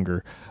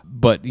longer.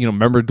 But,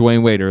 remember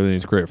Dwayne Wade early in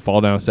his career, fall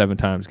down 7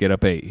 times, get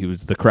up 8. He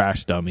was the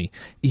crash dummy.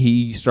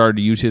 He started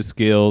to use his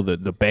skill, the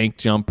bank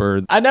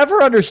jumper. I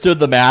never understood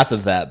the math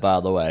of that, by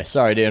the way.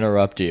 Sorry to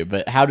interrupt you,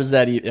 but how does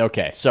that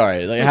okay,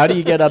 sorry. Like, how do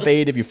you get up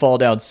 8 if you fall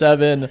down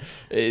 7?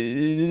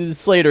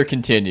 Slater,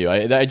 continue.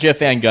 I Jeff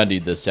Van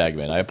Gundy'd this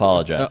segment. I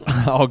apologize.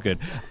 All good.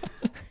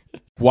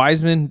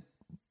 Wiseman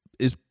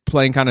is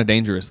playing kind of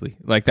dangerously.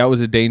 Like, that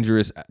was a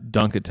dangerous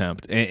dunk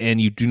attempt,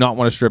 and you do not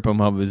want to strip him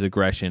of his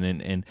aggression,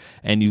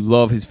 and you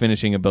love his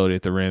finishing ability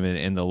at the rim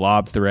and the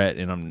lob threat.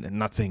 And I'm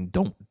not saying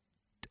don't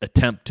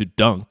attempt to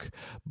dunk,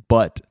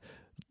 but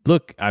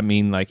look, I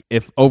mean, like,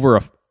 if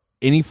over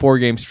any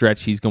 4-game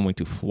stretch he's going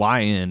to fly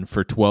in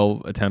for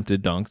 12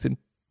 attempted dunks and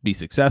be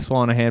successful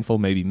on a handful,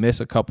 maybe miss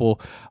a couple,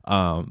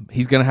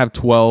 he's going to have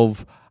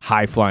 12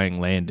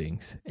 high-flying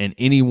landings, and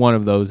any one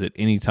of those at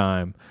any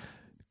time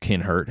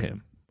can hurt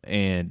him.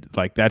 And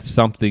like, that's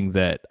something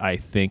that I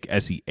think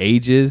as he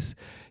ages,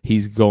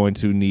 he's going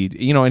to need,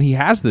 and he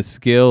has the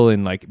skill,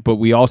 and but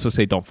we also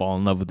say don't fall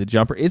in love with the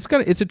jumper. It's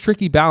a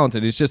tricky balance,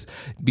 and it's just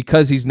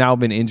because he's now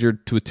been injured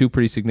with 2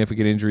 pretty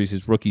significant injuries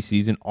his rookie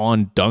season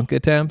on dunk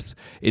attempts.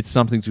 It's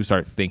something to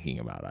start thinking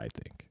about, I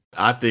think.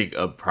 I think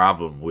a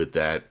problem with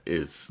that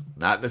is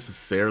not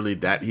necessarily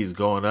that he's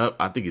going up.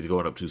 I think he's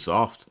going up too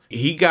soft.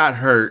 He got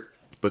hurt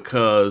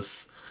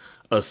because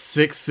a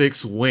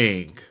 6'6"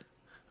 wing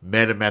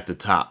met him at the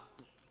top.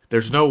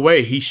 There's no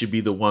way he should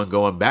be the one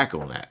going back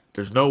on that.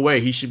 There's no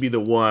way he should be the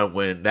one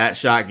when that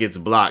shot gets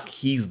blocked.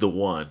 He's the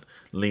one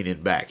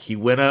leaning back. He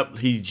went up,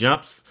 he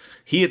jumps,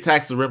 he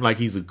attacks the rim like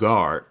he's a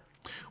guard.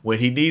 When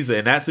he needs it,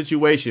 in that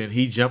situation,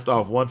 he jumped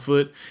off 1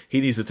 foot. He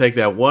needs to take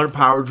that one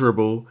power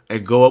dribble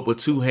and go up with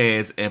 2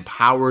 hands and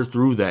power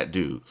through that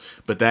dude.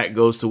 But that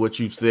goes to what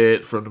you've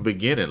said from the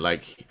beginning.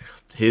 Like,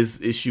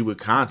 his issue with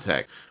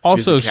contact.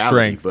 Also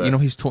strength. But,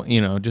 he's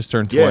just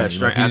turned 20. Yeah,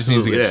 strength, he just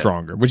needs to get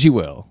stronger, which he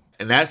will.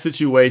 In that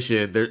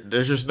situation,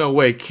 there's just no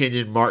way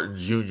Kenyon Martin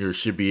Jr.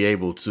 should be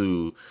able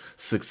to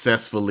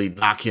successfully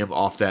knock him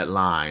off that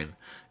line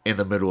in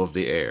the middle of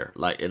the air.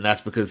 And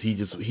that's because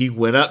he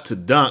went up to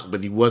dunk,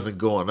 but he wasn't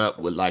going up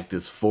with like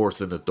this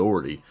force and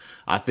authority.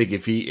 I think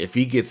if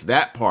he gets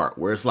that part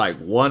where it's like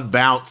one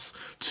bounce,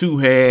 two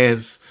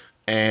hands,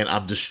 and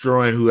I'm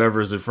destroying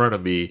whoever's in front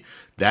of me,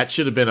 that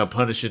should have been a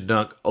punishing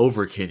dunk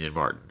over Kenyon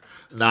Martin.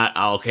 Not,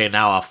 okay,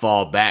 now I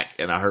fall back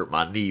and I hurt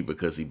my knee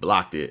because he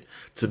blocked it.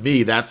 To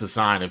me, that's a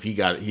sign if he's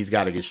got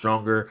to get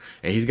stronger,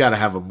 and he's got to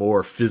have a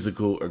more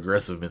physical,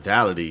 aggressive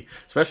mentality,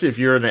 especially if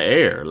you're in the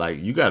air. Like,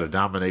 you got to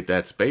dominate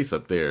that space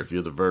up there if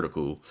you're the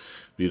vertical.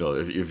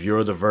 If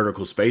you're the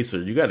vertical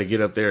spacer, you got to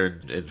get up there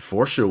and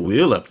force your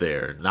will up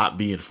there, not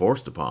being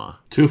forced upon.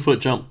 2-foot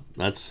jump.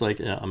 That's like,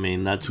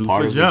 that's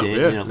part of the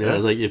game. Yeah.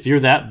 Like, if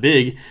you're that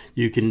big,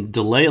 you can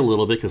delay a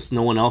little bit because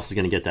no one else is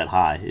going to get that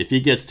high. If he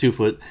gets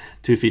 2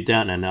 feet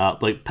down and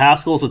up, like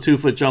Pascal's a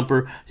 2-foot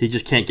jumper, he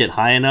just can't get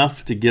high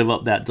enough to give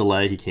up that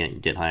delay. He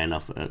can't get high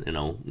enough,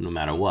 no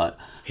matter what.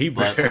 He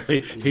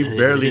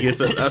barely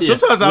gets up.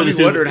 Sometimes I'll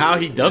be wondering how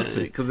he dunks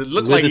it because it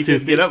looked like he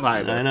couldn't get up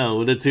high enough. I know,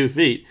 with the 2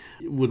 feet.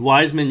 With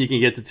Wiseman, you can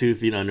get the 2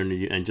 feet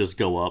underneath and just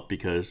go up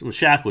because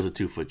Shaq was a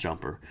 2-foot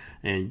jumper.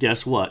 And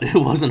guess what? It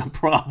wasn't a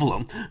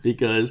problem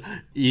because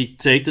you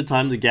take the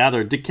time to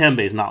gather.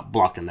 Dikembe's not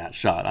blocking that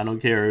shot. I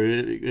don't care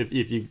if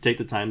you take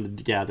the time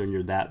to gather and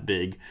you're that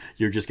big,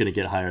 you're just going to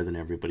get higher than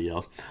everybody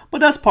else. But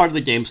that's part of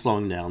the game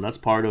slowing down. That's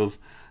part of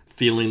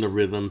feeling the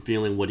rhythm,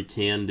 feeling what he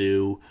can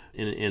do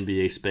in an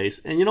NBA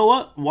space. And you know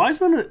what?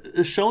 Wiseman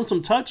is showing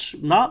some touch,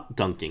 not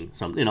dunking.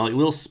 Some, like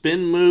little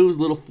spin moves,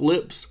 little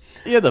flips.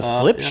 Yeah, the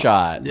flip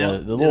shot, the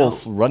little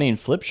running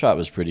flip shot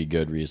was pretty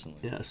good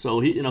recently. Yeah, so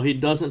he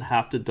doesn't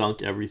have to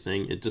dunk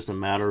everything. It's just a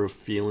matter of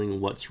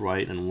feeling what's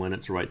right and when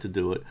it's right to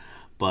do it.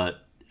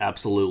 But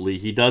absolutely,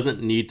 he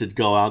doesn't need to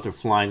go out there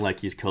flying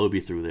like he's Kobe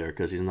through there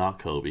because he's not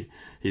Kobe.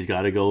 He's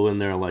got to go in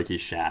there like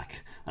he's Shaq.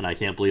 And I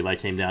can't believe I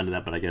came down to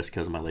that, but I guess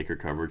because of my Laker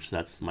coverage,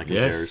 that's my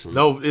comparison. Yes.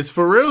 No, it's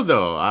for real,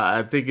 though.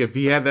 I think if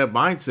he had that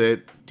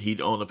mindset, he'd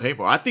own the paint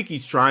more. I think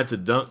he's trying to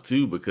dunk,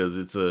 too, because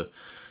it's a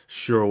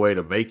sure way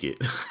to make it.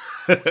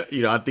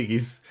 I think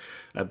he's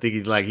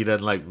like, he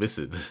doesn't like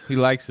missing. He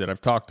likes it.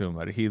 I've talked to him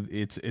about it.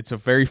 It's a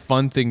very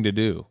fun thing to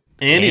do.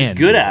 And he's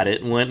good at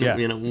it. When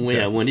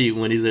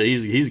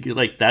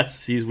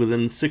he's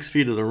within 6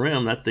 feet of the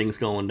rim, that thing's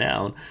going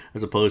down,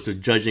 as opposed to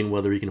judging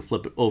whether he can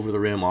flip it over the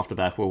rim, off the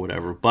back, or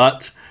whatever.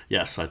 But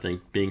yes, I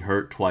think being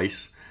hurt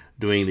twice,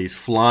 doing these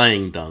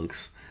flying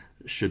dunks,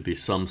 should be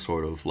some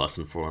sort of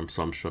lesson for him.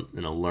 Some should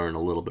learn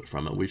a little bit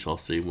from it. We shall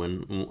see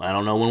when. I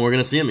don't know when we're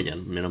going to see him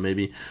again.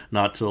 Maybe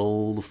not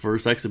till the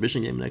first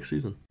exhibition game next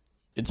season.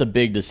 It's a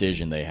big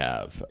decision they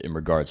have in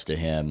regards to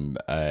him.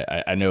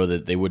 I know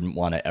that they wouldn't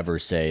want to ever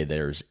say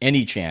there's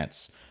any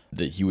chance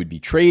that he would be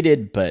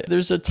traded, but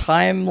there's a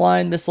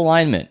timeline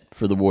misalignment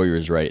for the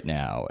Warriors right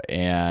now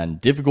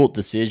and difficult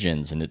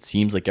decisions, and it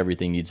seems like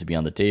everything needs to be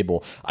on the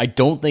table. I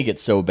don't think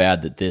it's so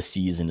bad that this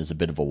season is a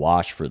bit of a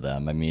wash for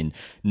them. I mean,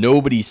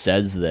 nobody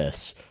says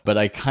this, but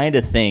I kind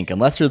of think,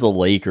 unless you're the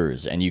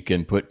Lakers and you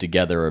can put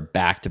together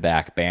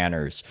back-to-back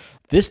banners,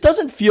 this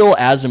doesn't feel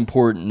as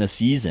important a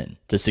season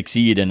to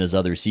succeed in as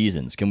other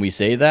seasons. Can we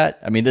say that?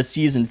 I mean, this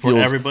season feels...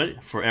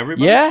 For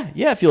everybody? Yeah,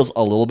 it feels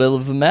a little bit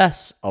of a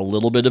mess, a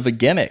little bit of a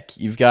gimmick.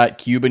 You've got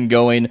Cuban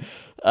going,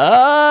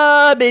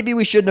 maybe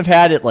we shouldn't have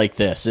had it like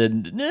this,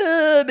 and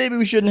maybe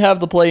we shouldn't have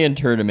the play-in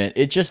tournament.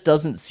 It just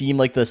doesn't seem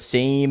like the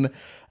same...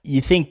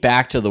 You think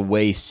back to the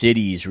way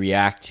cities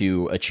react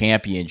to a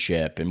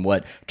championship and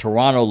what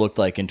Toronto looked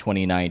like in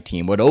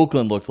 2019, what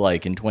Oakland looked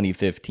like in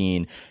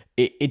 2015.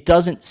 It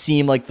doesn't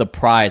seem like the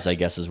prize, I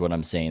guess is what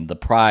I'm saying. The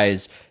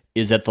prize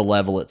is at the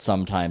level it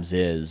sometimes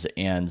is.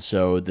 And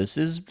so this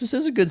is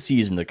a good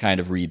season to kind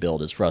of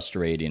rebuild, as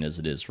frustrating as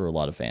it is for a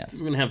lot of fans.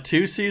 We're going to have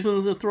 2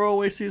 seasons of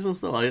throwaway seasons,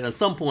 though. At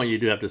some point, you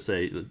do have to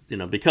say,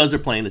 that, because they're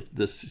playing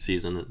this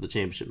season, the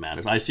championship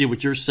matters. I see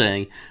what you're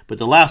saying, but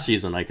the last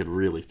season, I could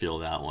really feel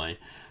that way.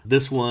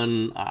 This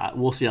one,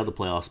 we'll see how the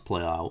playoffs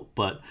play out.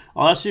 But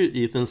I'll ask you,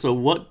 Ethan, so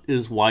what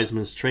is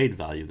Wiseman's trade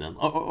value then?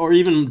 Or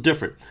even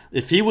different,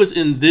 if he was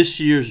in this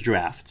year's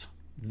draft,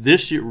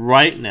 this year,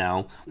 right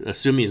now,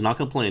 assuming he's not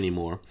going to play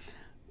anymore,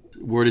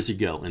 where does he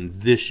go in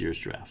this year's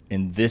draft?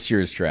 In this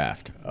year's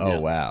draft? Oh, yeah.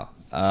 Wow.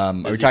 Are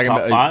we talking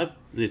about top 5?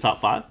 Is he top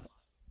 5?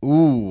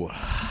 Ooh,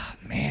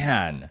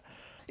 man.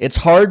 It's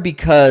hard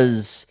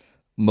because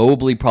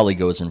Mobley probably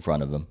goes in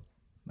front of him,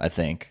 I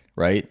think,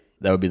 right?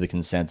 That would be the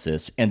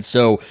consensus. And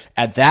so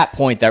at that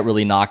point, that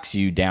really knocks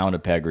you down a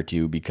peg or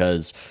two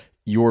because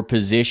your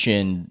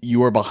position,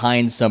 you are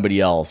behind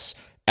somebody else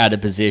at a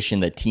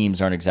position that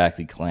teams aren't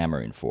exactly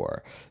clamoring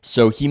for.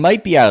 So he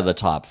might be out of the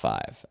top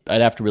 5.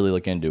 I'd have to really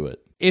look into it.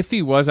 If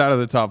he was out of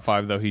the top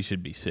 5, though, he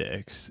should be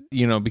 6,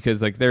 because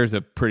there's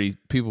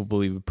people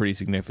believe a pretty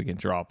significant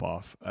drop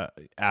off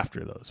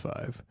after those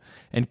 5.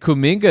 And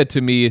Kuminga, to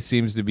me, it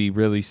seems to be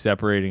really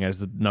separating as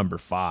the number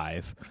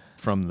 5.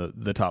 from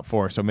the top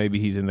 4. So maybe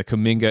he's in the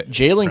Kuminga.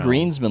 Jalen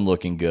Green's been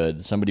looking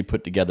good. Somebody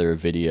put together a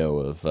video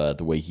of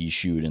the way he's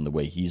shooting and the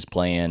way he's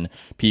playing.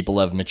 People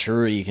have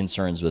maturity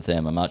concerns with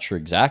him. I'm not sure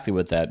exactly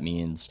what that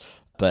means,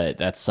 but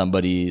that's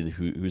somebody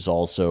who's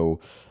also,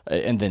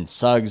 and then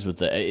Suggs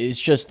with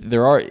it's just,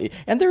 there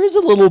is a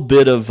little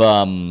bit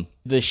of,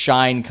 the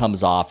shine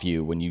comes off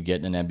you when you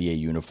get in an NBA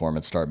uniform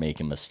and start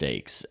making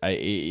mistakes.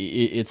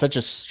 It's such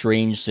a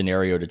strange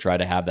scenario to try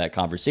to have that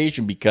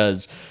conversation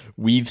because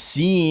we've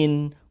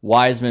seen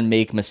Wiseman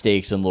make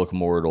mistakes and look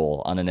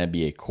mortal on an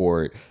NBA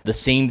court. The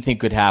same thing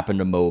could happen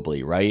to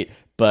Mobley, right?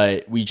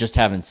 But we just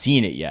haven't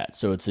seen it yet.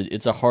 So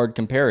it's a hard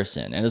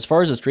comparison. And as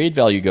far as his trade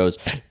value goes,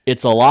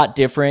 it's a lot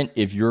different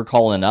if you're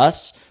calling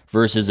us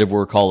versus if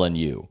we're calling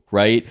you,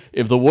 right?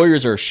 If the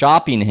Warriors are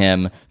shopping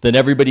him, then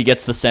everybody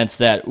gets the sense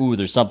that, ooh,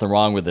 there's something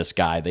wrong with this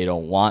guy. They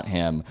don't want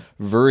him.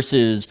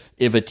 Versus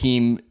if a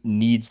team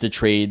needs to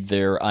trade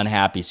their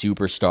unhappy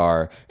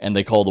superstar and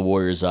they call the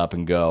Warriors up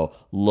and go,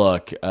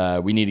 look,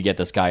 we need to get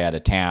this guy out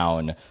of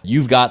town.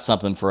 You've got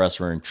something for us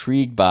we're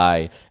intrigued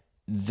by.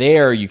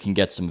 There you can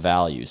get some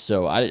value.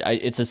 So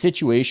it's a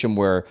situation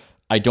where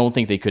I don't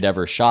think they could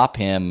ever shop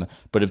him,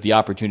 but if the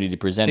opportunity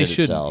presented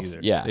itself,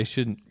 yeah. They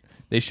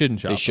shouldn't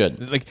shop. They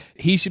shouldn't. Like,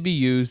 he should be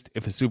used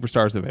if a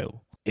superstar is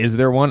available. Is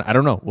there one? I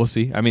don't know. We'll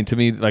see. I mean, to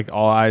me, like,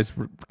 all eyes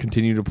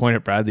continue to point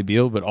at Bradley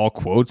Beal, but all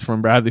quotes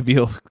from Bradley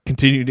Beal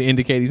continue to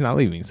indicate he's not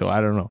leaving. So I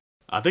don't know.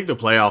 I think the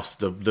playoffs,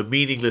 the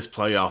meaningless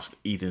playoffs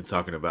Ethan's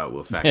talking about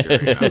will factor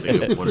in. I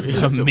think one of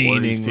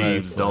these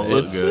teams don't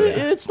look good.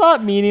 It's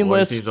not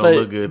meaningless,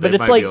 but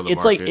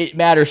it's like it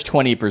matters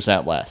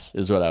 20% less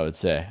is what I would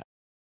say.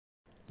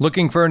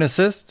 Looking for an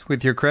assist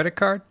with your credit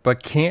card,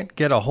 but can't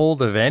get a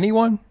hold of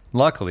anyone?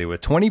 Luckily,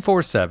 with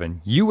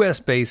 24/7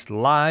 U.S.-based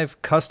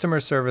live customer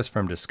service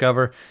from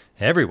Discover,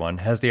 everyone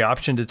has the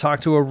option to talk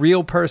to a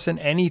real person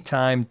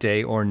anytime,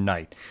 day or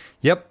night.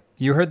 Yep,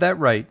 you heard that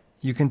right.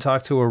 You can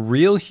talk to a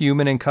real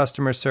human in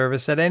customer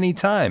service at any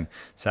time.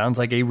 Sounds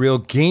like a real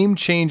game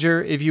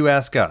changer if you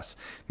ask us.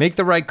 Make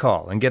the right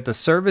call and get the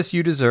service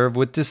you deserve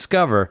with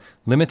Discover.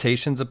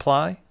 Limitations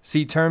apply.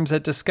 See terms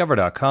at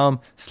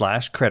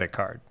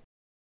discover.com/creditcard.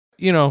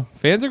 You know,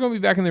 fans are going to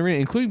be back in the arena,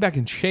 including back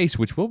in Chase,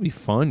 which will be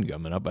fun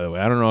coming up, by the way.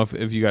 I don't know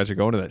if you guys are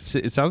going to that.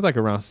 It sounds like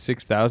around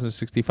 6,000 to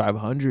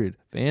 6,500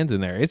 fans in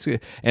there.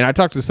 And I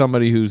talked to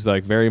somebody who's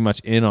like very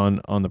much in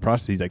on the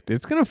process. He's like,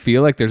 it's going to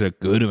feel like there's a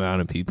good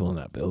amount of people in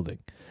that building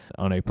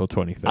on April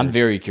 23rd. I'm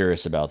very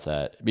curious about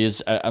that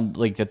because I'm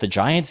like at the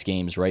Giants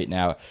games right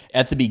now.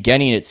 At the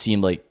beginning, it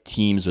seemed like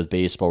teams with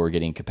baseball were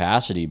getting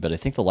capacity, but I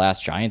think the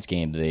last Giants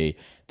game, they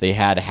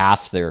had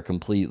half their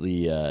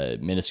completely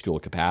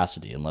minuscule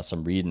capacity, unless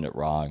I'm reading it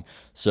wrong.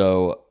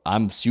 So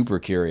I'm super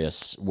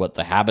curious what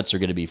the habits are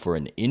going to be for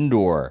an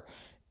indoor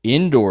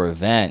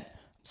event.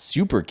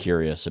 Super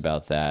curious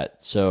about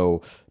that.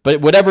 So,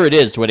 but whatever it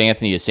is, to what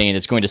Anthony is saying,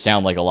 it's going to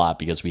sound like a lot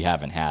because we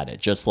haven't had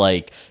it. Just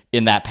like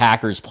in that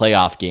Packers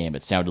playoff game,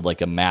 it sounded like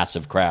a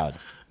massive crowd.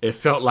 It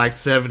felt like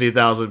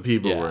 70,000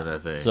 people were in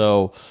that thing.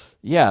 So,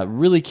 yeah,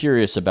 really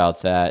curious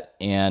about that.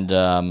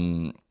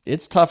 And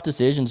it's tough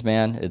decisions,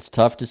 man. It's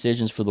tough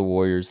decisions for the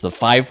Warriors, the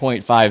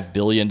 $5.5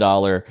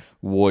 billion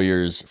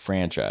Warriors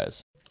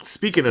franchise.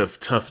 Speaking of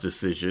tough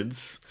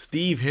decisions,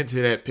 Steve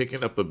hinted at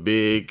picking up a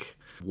big.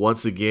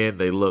 Once again,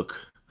 they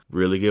look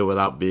really good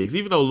without bigs,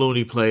 even though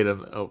Looney played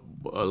a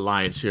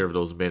lion's share of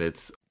those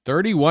minutes.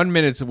 31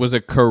 minutes was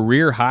a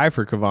career high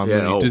for Kevon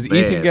Looney. Does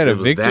Ethan get a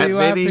victory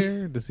lap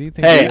here? Does he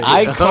think? Hey,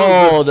 I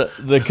called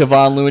the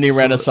Kevon Looney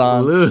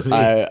renaissance.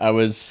 I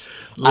was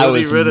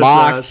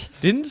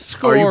mocked. Didn't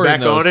score. Are you back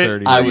in those on it?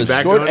 30 I was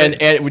scored,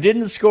 and we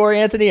didn't score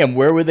Anthony. And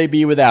where would they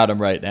be without him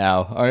right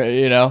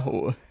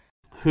now?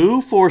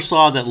 Who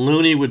foresaw that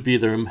Looney would be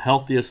their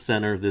healthiest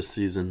center this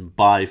season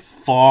by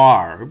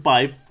far?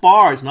 By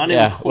far. It's not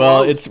even close.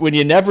 Well, it's when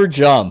you never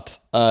jump,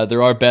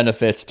 there are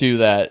benefits to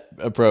that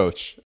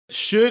approach.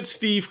 Should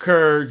Steve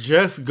Kerr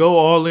just go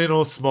all in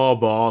on small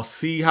ball,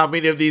 see how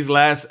many of these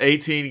last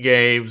 18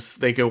 games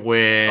they can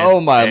win?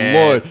 Oh, my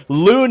Lord.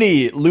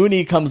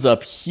 Looney comes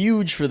up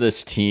huge for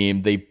this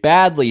team. They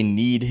badly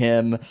need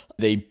him.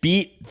 They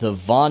beat the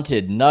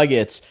vaunted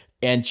Nuggets.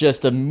 And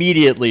just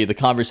immediately, the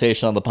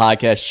conversation on the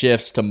podcast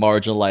shifts to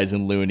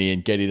marginalizing Looney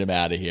and getting him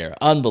out of here.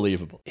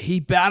 Unbelievable. He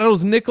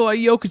battles Nikola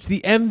Jokic,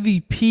 the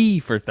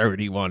MVP, for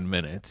 31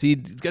 minutes. He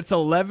gets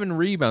 11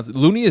 rebounds.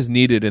 Looney is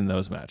needed in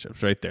those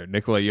matchups right there.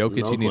 Nikola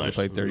Jokic, he needs to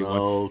play 31.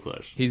 No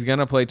question. He's going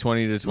to play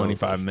 20 to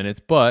 25 minutes.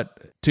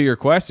 But to your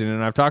question,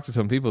 and I've talked to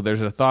some people, there's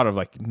a thought of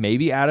like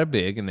maybe add a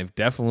big, and they've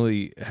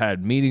definitely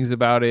had meetings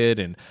about it.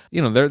 And,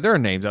 there are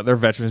names out there,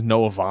 veterans,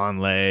 Noah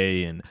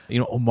Vonleh, and,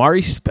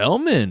 Omari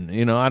Spellman.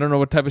 I don't know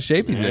what type of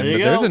shape he's in, but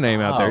there's a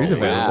name out there. He's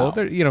available.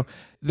 Wow.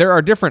 There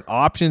are different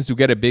options to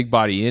get a big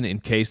body in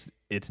case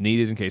it's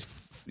needed, in case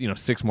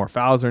 6 more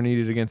fouls are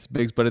needed against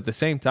bigs. But at the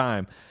same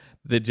time,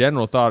 the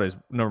general thought is,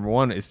 number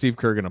one, is Steve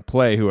Kerr going to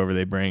play whoever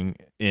they bring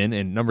in?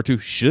 And number two,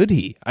 should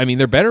he? I mean,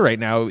 they're better right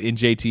now in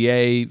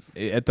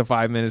JTA at the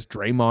 5 minutes.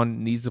 Draymond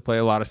needs to play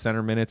a lot of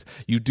center minutes.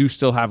 You do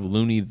still have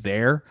Looney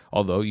there,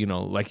 although,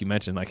 like you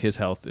mentioned, like his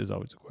health is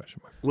always a question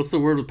mark. What's the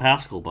word with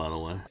Pascal, by the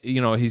way?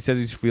 He says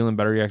he's feeling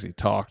better. He actually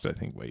talked, I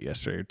think,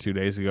 yesterday or 2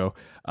 days ago.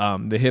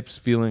 The hip's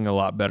feeling a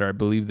lot better. I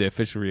believe the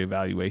official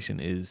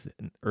reevaluation is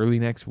early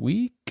next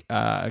week.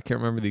 I can't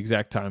remember the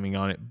exact timing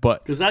on it,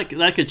 but because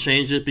that could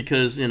change it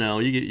because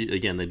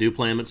again, they do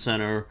play him at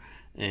center,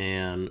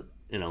 and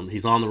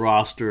he's on the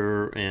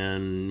roster,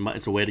 and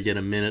it's a way to get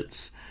him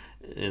minutes.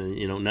 And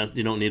you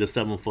don't need a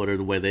 7-footer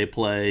the way they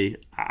play.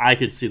 I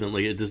could see them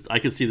I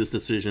could see this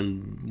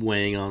decision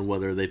weighing on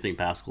whether they think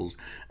Pascal's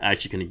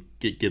actually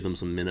can give them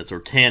some minutes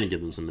or can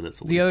give them some minutes.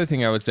 The other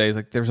thing I would say is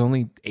there's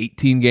only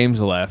 18 games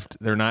left.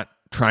 They're not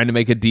trying to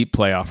make a deep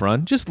playoff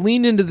run. Just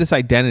lean into this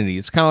identity.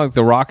 It's kind of like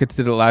the Rockets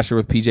did it last year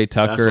with PJ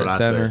Tucker at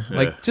center.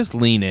 Yeah. Just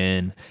lean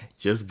in.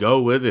 Just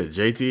go with it.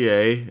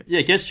 JTA.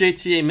 Yeah, gets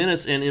JTA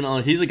minutes, and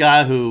he's a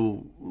guy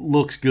who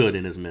looks good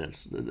in his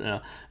minutes.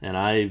 And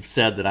I've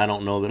said that I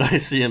don't know that I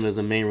see him as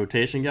a main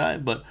rotation guy,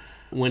 but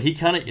when he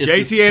kind of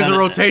JTA is a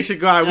rotation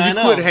guy. Will you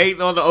quit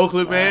hating on the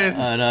Oakland man?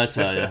 I know, I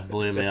tell you,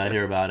 believe me, I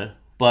hear about it.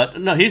 But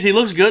no, he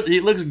looks good.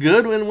 He looks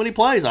good when he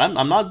plays. I'm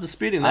not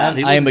disputing that.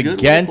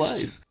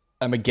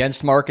 I'm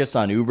against Marcus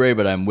on Oubre,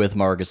 but I'm with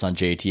Marcus on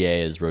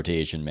JTA as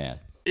rotation man.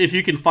 If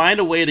you can find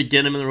a way to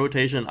get him in the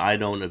rotation, I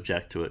don't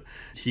object to it.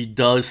 He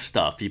does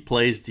stuff. He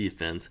plays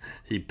defense.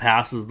 He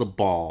passes the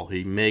ball.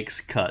 He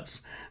makes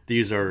cuts.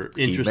 These are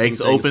interesting things.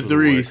 He makes open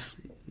threes.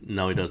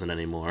 No, he doesn't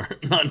anymore.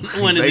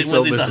 When is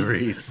he done?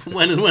 Threes.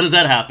 When does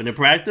that happen? In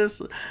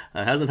practice? It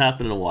hasn't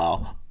happened in a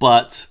while.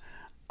 But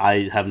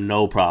I have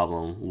no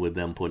problem with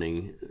them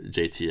putting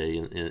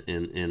JTA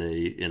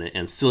in an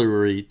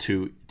ancillary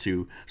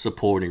to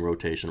supporting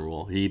rotation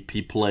role. He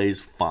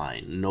plays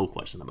fine, no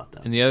question about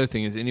that. And the other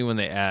thing is, anyone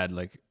they add,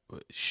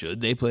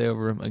 should they play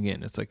over him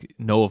again? It's like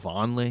Noah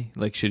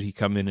Vonleh. Should he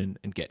come in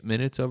and get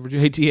minutes over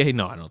JTA?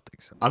 No, I don't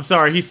think so. I'm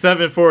sorry, he's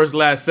 7 for his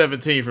last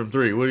 17 from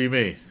 3. What do you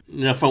mean?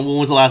 Yeah, from when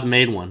was the last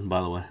made one,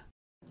 by the way?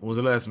 When was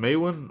the last made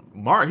one?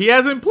 Mark, he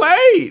hasn't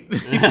played.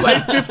 He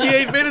played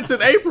 58 minutes in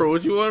April.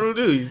 What you want him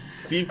to do?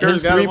 Steve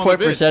Kerr's his 3-point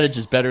percentage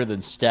is better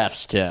than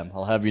Steph's, Tim.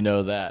 I'll have you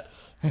know that.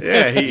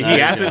 Yeah, he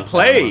hasn't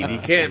played. He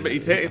can't.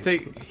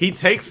 He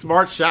takes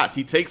smart shots.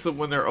 He takes them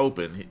when they're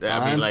open.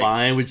 I'm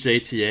fine with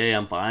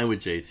JTA.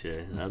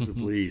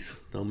 Please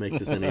don't make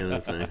this any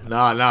other thing.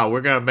 No, we're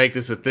gonna make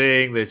this a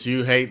thing that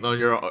you hating on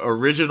your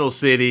original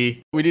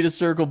city. We need to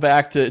circle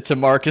back to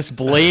Marcus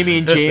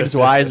blaming James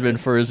Wiseman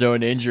for his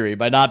own injury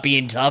by not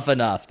being tough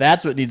enough.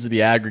 That's what needs to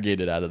be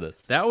aggregated out of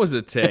this. That was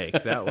a take.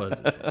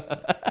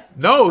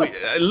 No,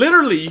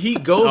 literally, he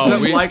goes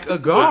up like a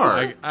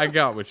guard. I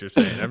got what you're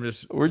saying.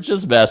 We're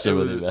just messing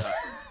with you, man.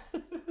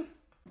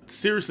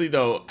 Seriously,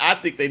 though, I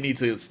think they need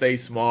to stay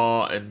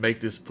small and make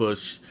this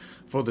push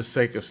for the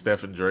sake of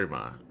Steph and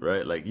Draymond,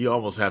 right? You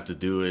almost have to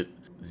do it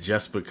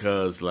just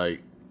because,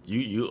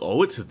 you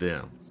owe it to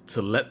them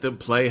to let them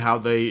play how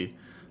they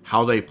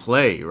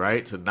play,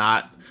 right?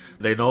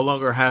 They no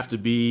longer have to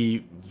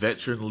be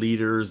veteran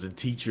leaders and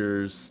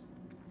teachers,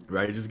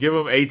 right? Just give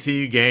them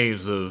 18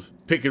 games of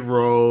pick and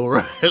roll,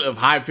 right? Of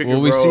high pick and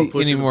roll. Will we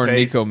see any more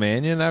Nico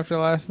Mannion after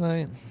last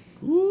night?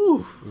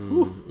 Ooh.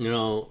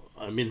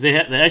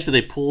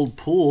 They pulled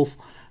Poole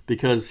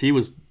because he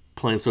was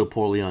playing so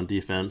poorly on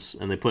defense,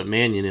 and they put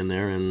Mannion in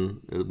there,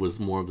 and it was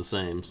more of the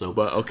same. So,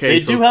 but okay,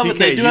 they do have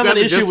an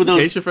issue with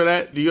those. For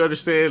that, do you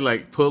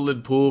understand?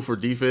 Pulling Poole for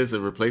defense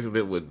and replacing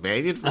it with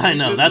Mannion. I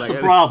know that's the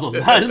problem.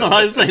 I know.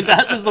 I'm saying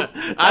that is the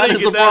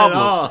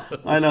problem.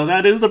 I know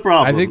that is the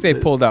problem. I think they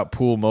pulled out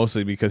Poole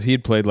mostly because he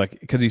had played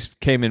because he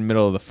came in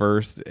middle of the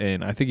first,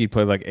 and I think he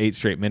played 8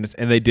 straight minutes,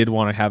 and they did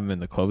want to have him in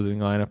the closing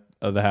lineup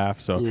of the half.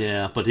 So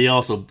yeah, but he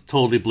also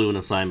totally blew an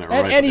assignment,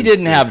 and he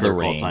didn't have the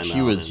range.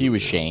 He was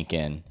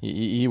shanking.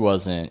 He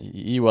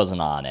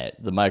wasn't on it.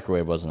 The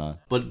microwave wasn't on.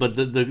 But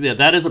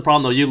that is the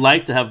problem though. You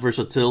like to have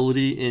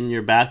versatility in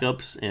your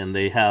backups, and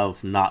they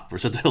have not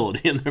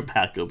versatility in their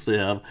backups. They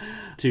have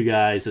 2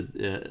 guys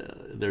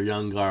that their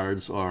young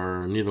guards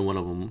are neither one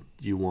of them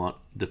you want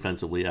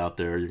defensively out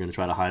there. You're going to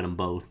try to hide them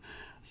both.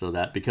 So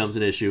that becomes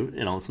an issue.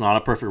 It's not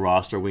a perfect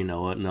roster. We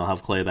know it, and they'll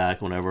have Clay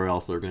back whenever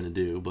else they're going to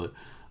do. But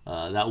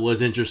that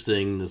was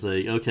interesting to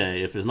say,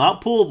 okay, if it's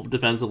not Poole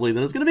defensively,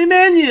 then it's going to be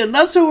Mannion.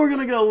 That's who we're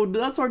going to go.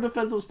 That's our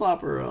defensive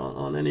stopper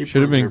on any.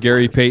 Should have been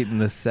Gary Payton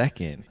the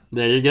second.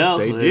 There you go.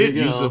 They did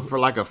use him for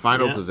a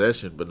final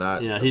possession, but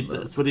not. Yeah,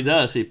 that's what he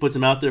does. He puts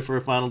him out there for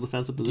a final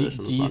defensive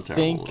position. Do you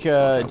think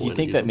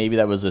that maybe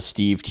that was a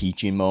Steve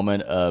teaching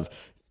moment of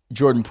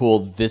Jordan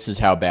Poole? This is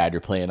how bad you're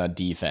playing on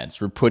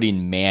defense. We're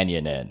putting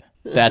Mannion in.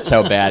 That's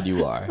how bad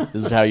you are.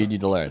 This is how you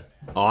need to learn.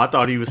 Oh, I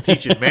thought he was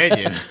teaching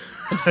Mannion.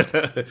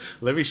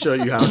 Let me show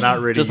you how not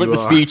ready you are. Just like the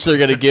speech they're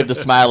going to give to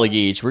Smiley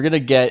Gage. We're going to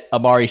get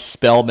Amari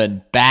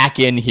Spellman back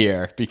in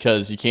here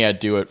because you can't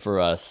do it for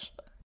us.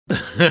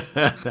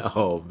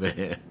 Oh,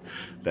 man.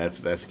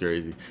 That's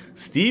crazy.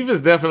 Steve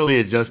is definitely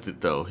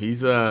adjusted, though.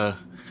 He's kind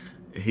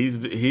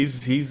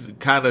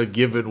of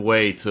given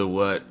way to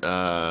what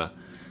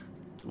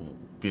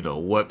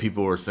what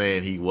people were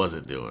saying he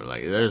wasn't doing.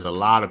 Like, there's a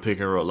lot of pick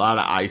and roll, a lot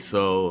of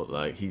ISO.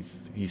 Like,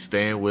 he's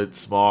staying with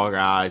small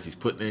guys. He's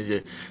putting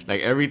in,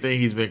 like, everything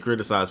he's been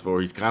criticized for,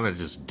 he's kind of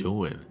just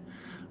doing.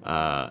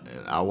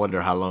 And I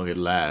wonder how long it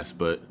lasts,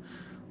 but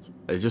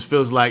it just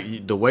feels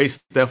like the way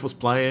Steph was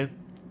playing,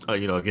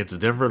 against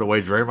Denver, the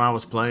way Draymond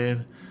was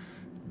playing,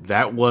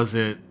 that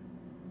wasn't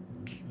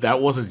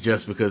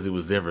just because it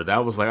was Denver.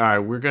 That was like, all right,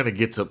 we're going to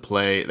get to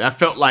play. That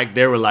felt like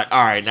they were like,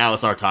 all right, now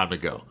it's our time to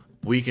go.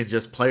 We can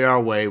just play our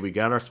way. We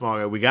got our small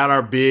guy. We got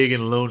our big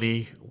and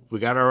Looney. We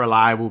got our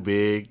reliable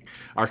big,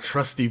 our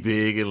trusty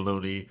big and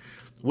Looney.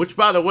 Which,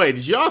 by the way,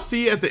 did y'all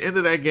see at the end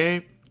of that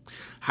game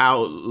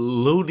how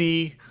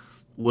Looney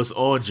was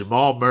on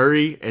Jamal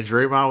Murray and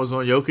Draymond was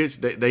on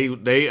Jokic?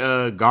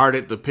 They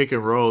guarded the pick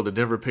and roll, the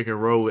Denver pick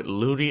and roll with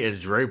Looney and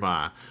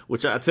Draymond,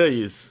 which I tell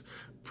you is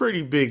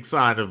pretty big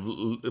sign of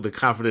the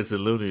confidence in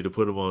Looney to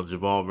put him on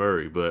Jamal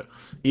Murray. But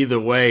either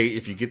way,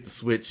 if you get the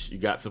switch, you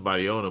got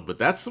somebody on him. But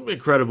that's some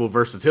incredible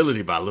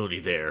versatility by Looney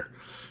there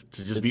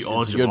to just be on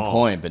Jamal. It's a good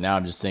point, but now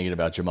I'm just thinking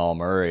about Jamal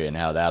Murray and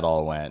how that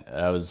all went.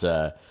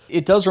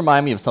 It does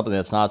remind me of something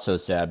that's not so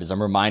sad, because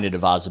I'm reminded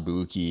of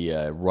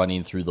Azubuike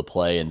running through the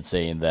play and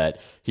saying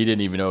that he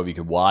didn't even know if he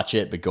could watch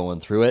it, but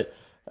going through it.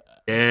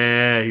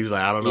 Yeah, he was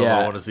like, I don't know if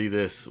I want to see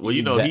this. Well,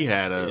 he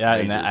had a... Yeah,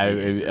 and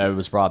I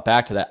was brought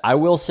back to that. I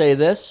will say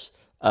this.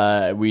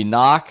 We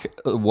knock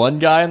one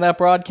guy in that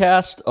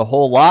broadcast a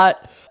whole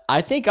lot.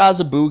 I think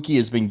Azubuike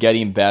has been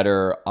getting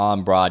better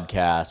on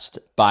broadcast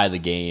by the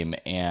game,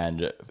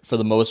 and for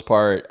the most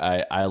part,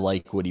 I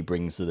like what he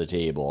brings to the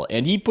table.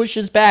 And he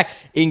pushes back.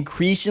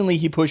 Increasingly,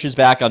 he pushes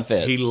back on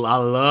Fitz. I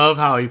love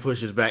how he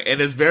pushes back.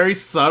 And it's very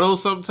subtle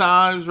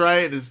sometimes,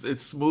 right?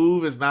 It's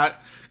smooth. It's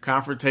not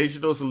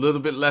confrontational. It's a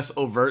little bit less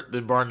overt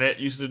than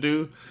Barnett used to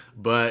do,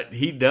 but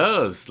he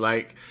does.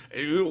 Like,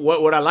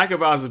 what I like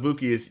about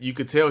Azubuike is you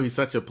could tell he's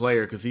such a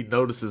player because he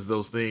notices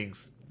those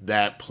things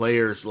that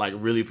players like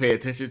really pay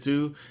attention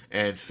to,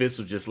 and Fitz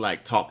will just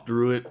like talk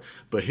through it,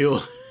 but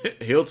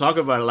he'll talk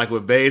about it. Like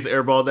when Bays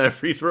airballed that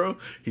free throw,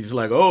 he's just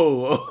like,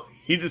 oh.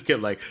 He just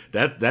kept like,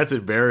 that's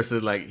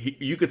embarrassing.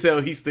 Like, you could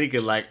tell he's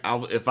thinking like,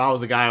 if I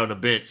was a guy on the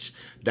bench,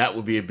 that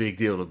would be a big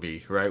deal to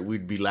me, right?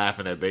 We'd be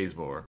laughing at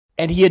Bazemore.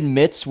 And he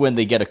admits when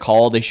they get a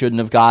call they shouldn't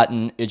have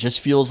gotten. It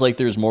just feels like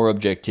there's more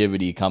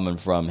objectivity coming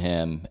from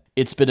him.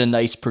 It's been a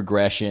nice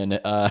progression.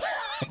 There's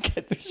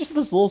just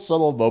this little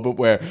subtle moment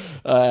where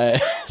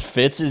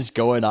Fitz is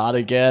going on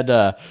again.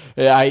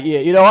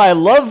 I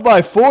love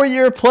my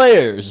 4-year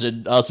players.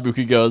 And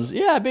Azubuike goes,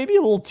 yeah, maybe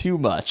a little too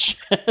much.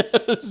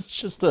 It's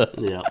just a...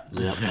 Yeah,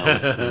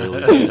 that was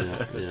really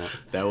good. Yeah.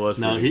 That was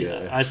pretty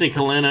good. I think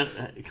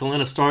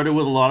Helena started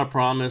with a lot of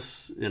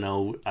promise.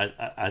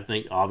 I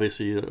think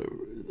obviously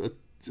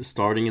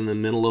starting in the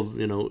middle of,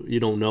 you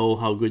don't know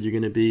how good you're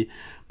going to be,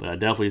 but I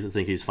definitely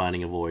think he's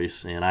finding a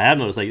voice. And I have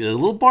noticed like there's a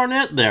little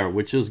Barnett there,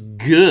 which is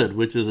good,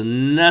 which is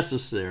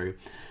necessary,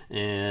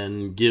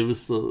 and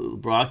gives the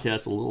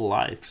broadcast a little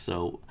life.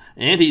 So,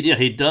 and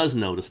he does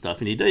notice stuff,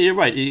 and you're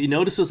right. He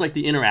notices like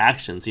the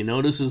interactions. He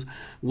notices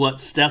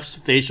what Steph's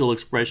facial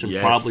expression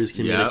probably is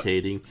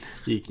communicating.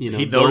 Yep.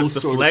 He noticed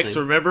the flex.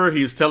 Remember,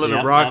 he was telling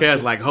the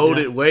broadcast like, "Hold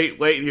it, wait,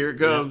 here it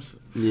comes."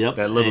 Yep,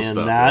 that little and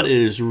stuff. That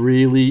is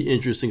really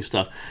interesting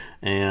stuff.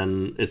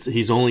 And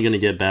he's only going to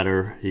get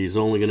better. He's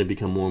only going to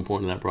become more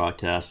important in that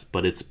broadcast.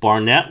 But it's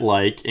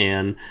Barnett-like,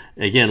 and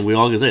again, we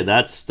all can say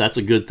that's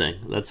a good thing.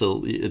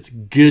 It's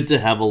good to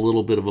have a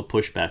little bit of a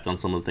pushback on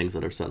some of the things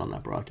that are said on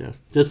that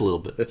broadcast. Just a little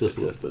bit. Just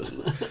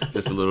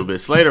a little bit.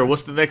 Slater,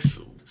 what's the next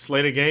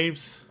slate of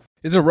games?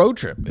 It's a road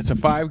trip. It's a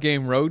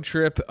 5-game road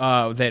trip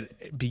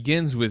that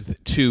begins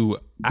with 2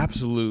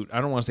 absolute,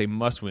 I don't want to say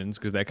must-wins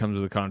because that comes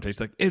with a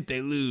connotation. Like, if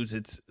they lose,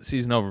 it's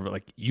season over. But,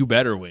 like, you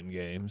better win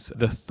games.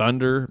 The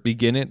Thunder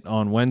begin it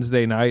on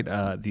Wednesday night.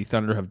 The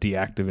Thunder have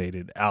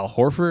deactivated Al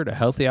Horford, a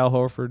healthy Al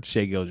Horford.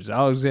 Shai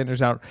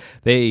Gilgeous-Alexander's out.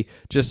 They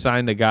just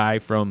signed a guy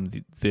from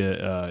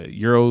the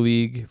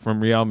EuroLeague from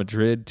Real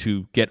Madrid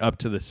to get up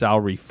to the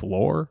salary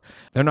floor.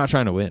 They're not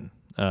trying to win.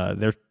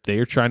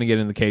 They're trying to get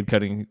in the Cade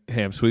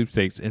Cunningham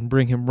sweepstakes and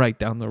bring him right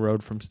down the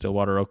road from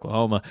Stillwater,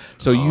 Oklahoma.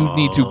 So you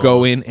need to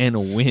go in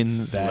and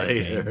win that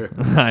game.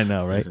 I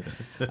know,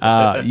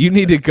 right? You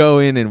need to go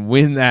in and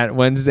win that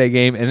Wednesday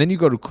game, and then you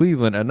go to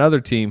Cleveland,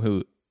 another team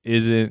who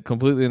isn't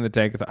completely in the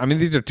tank. I mean,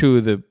 these are 2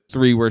 of the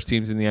 3 worst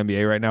teams in the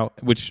NBA right now,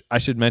 which I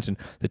should mention.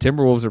 The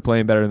Timberwolves are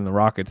playing better than the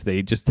Rockets.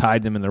 They just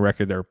tied them in the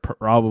record. They're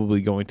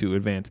probably going to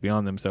advance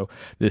beyond them. So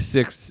the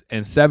 6th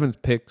and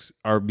 7th picks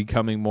are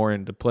becoming more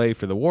into play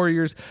for the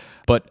Warriors.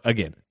 But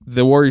again,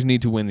 the Warriors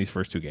need to win these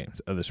first 2 games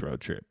of this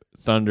road trip.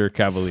 Thunder,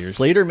 Cavaliers.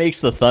 Slater makes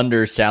the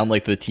Thunder sound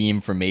like the team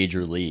from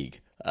Major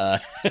League.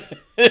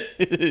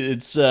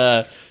 It's...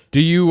 Do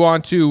you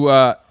want to...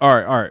 All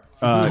right.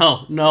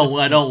 No,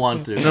 I don't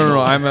want to. No.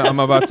 I'm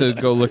about to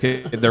go look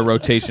at their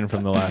rotation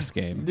from the last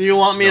game. Do you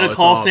want me to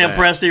call Sam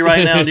Presti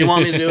right now? Do you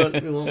want me to do it?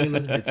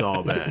 It's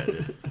all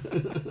bad.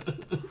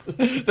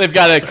 They've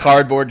got a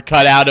cardboard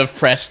cutout of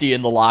Presti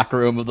in the locker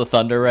room of the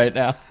Thunder right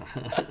now,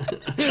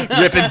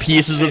 ripping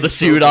pieces of the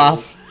suit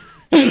off.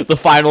 The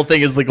final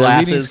thing is the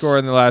glasses. The leading scorer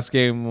in the last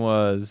game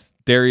was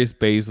Darius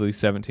Baisley,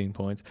 17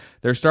 points.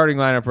 Their starting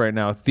lineup right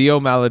now: Theo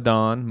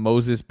Maledon,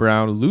 Moses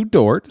Brown, Lou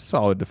Dort,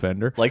 solid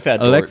defender, like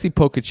that. Alexei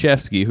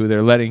Pokachevsky, who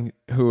they're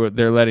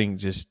letting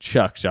just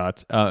chuck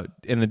shots.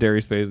 In the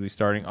Darius Baisley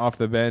starting off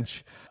the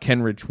bench: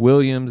 Kenrich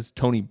Williams,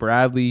 Tony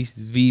Bradley,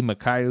 Zvi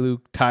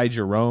Mikhailuk, Ty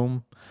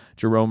Jerome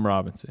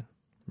Robinson.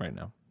 Right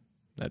now,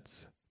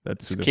 that's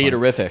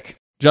terrific.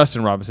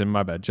 Justin Robinson,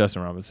 my bad.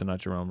 Justin Robinson, not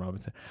Jerome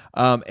Robinson.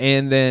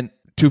 And then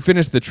to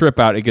finish the trip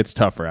out, it gets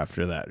tougher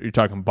after that. You're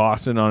talking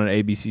Boston on an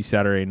ABC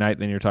Saturday night.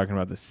 Then you're talking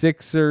about the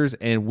Sixers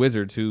and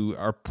Wizards, who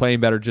are playing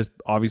better, just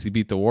obviously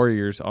beat the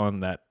Warriors on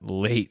that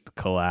late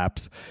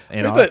collapse.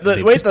 And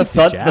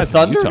the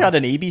Thunder got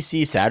an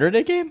ABC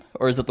Saturday game?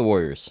 Or is it the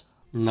Warriors?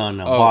 No,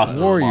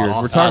 Boston. Warriors.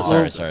 Boston.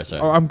 We're talking.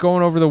 Sorry. Oh, I'm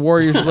going over the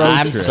Warriors road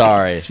I'm trip.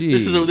 sorry.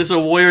 This is a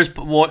Warriors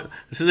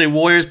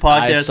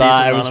podcast.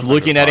 I was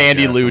looking at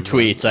Andy Liu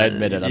tweets. I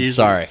admit it. I'm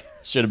sorry.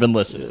 Should have been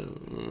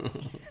listening.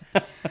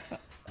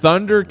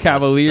 Thunder,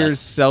 Cavaliers,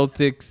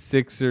 Celtics,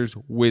 Sixers,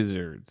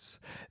 Wizards.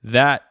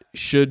 That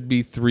should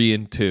be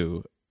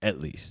 3-2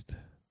 at least.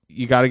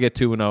 You got to get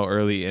 2-0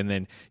 early, and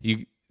then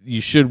you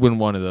should win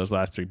one of those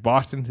last three.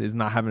 Boston is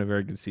not having a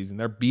very good season.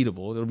 They're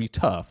beatable. It'll be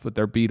tough, but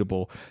they're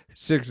beatable.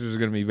 Sixers are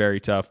going to be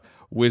very tough.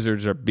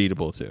 Wizards are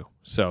beatable too.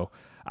 So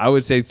I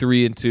would say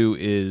 3-2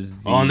 is.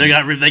 And they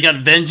got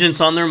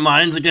vengeance on their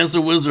minds against the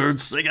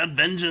Wizards. They got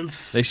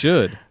vengeance. They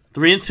should.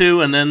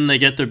 3-2, and then they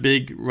get their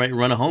big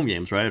run of home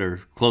games, right,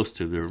 or close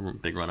to their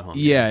big run of home.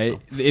 Yeah,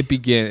 games, so. it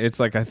began. It's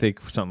like I think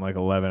something like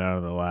 11 out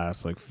of the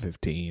last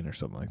 15 or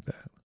something like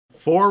that.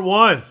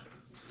 4-1.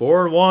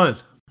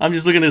 I'm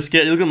just looking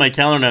at my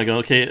calendar now and go,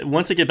 okay,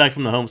 once I get back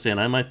from the homestand,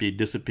 I might be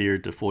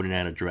disappeared to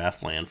 49er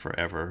draft land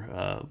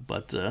forever.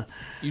 But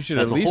you should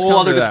that's at least a whole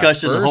other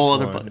discussion. A whole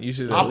other. You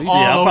should I'm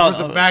all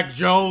over the Mac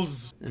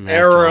Jones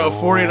era of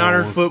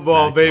 49er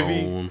football, Mac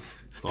baby. Jones.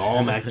 It's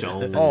all Mac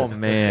Jones. Oh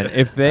man,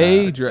 if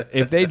they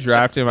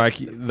draft him,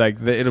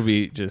 it'll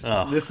be just.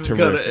 This is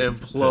gonna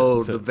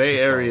implode. The Bay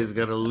Area is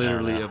gonna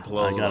literally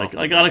implode.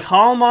 I got a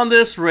column on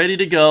this ready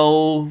to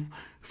go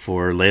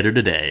for later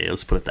today.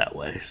 Let's put it that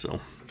way. So.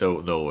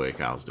 No way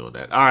Kyle's doing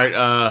that. All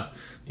right.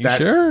 You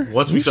sure?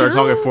 Once we start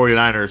talking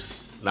 49ers,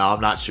 no,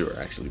 I'm not sure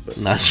actually, but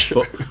not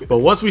sure. But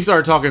once we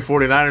start talking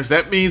 49ers,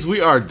 that means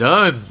we are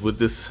done with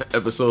this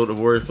episode of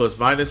Warriors Plus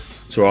Minus.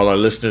 To all our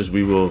listeners,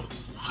 we will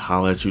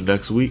holler at you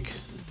next week.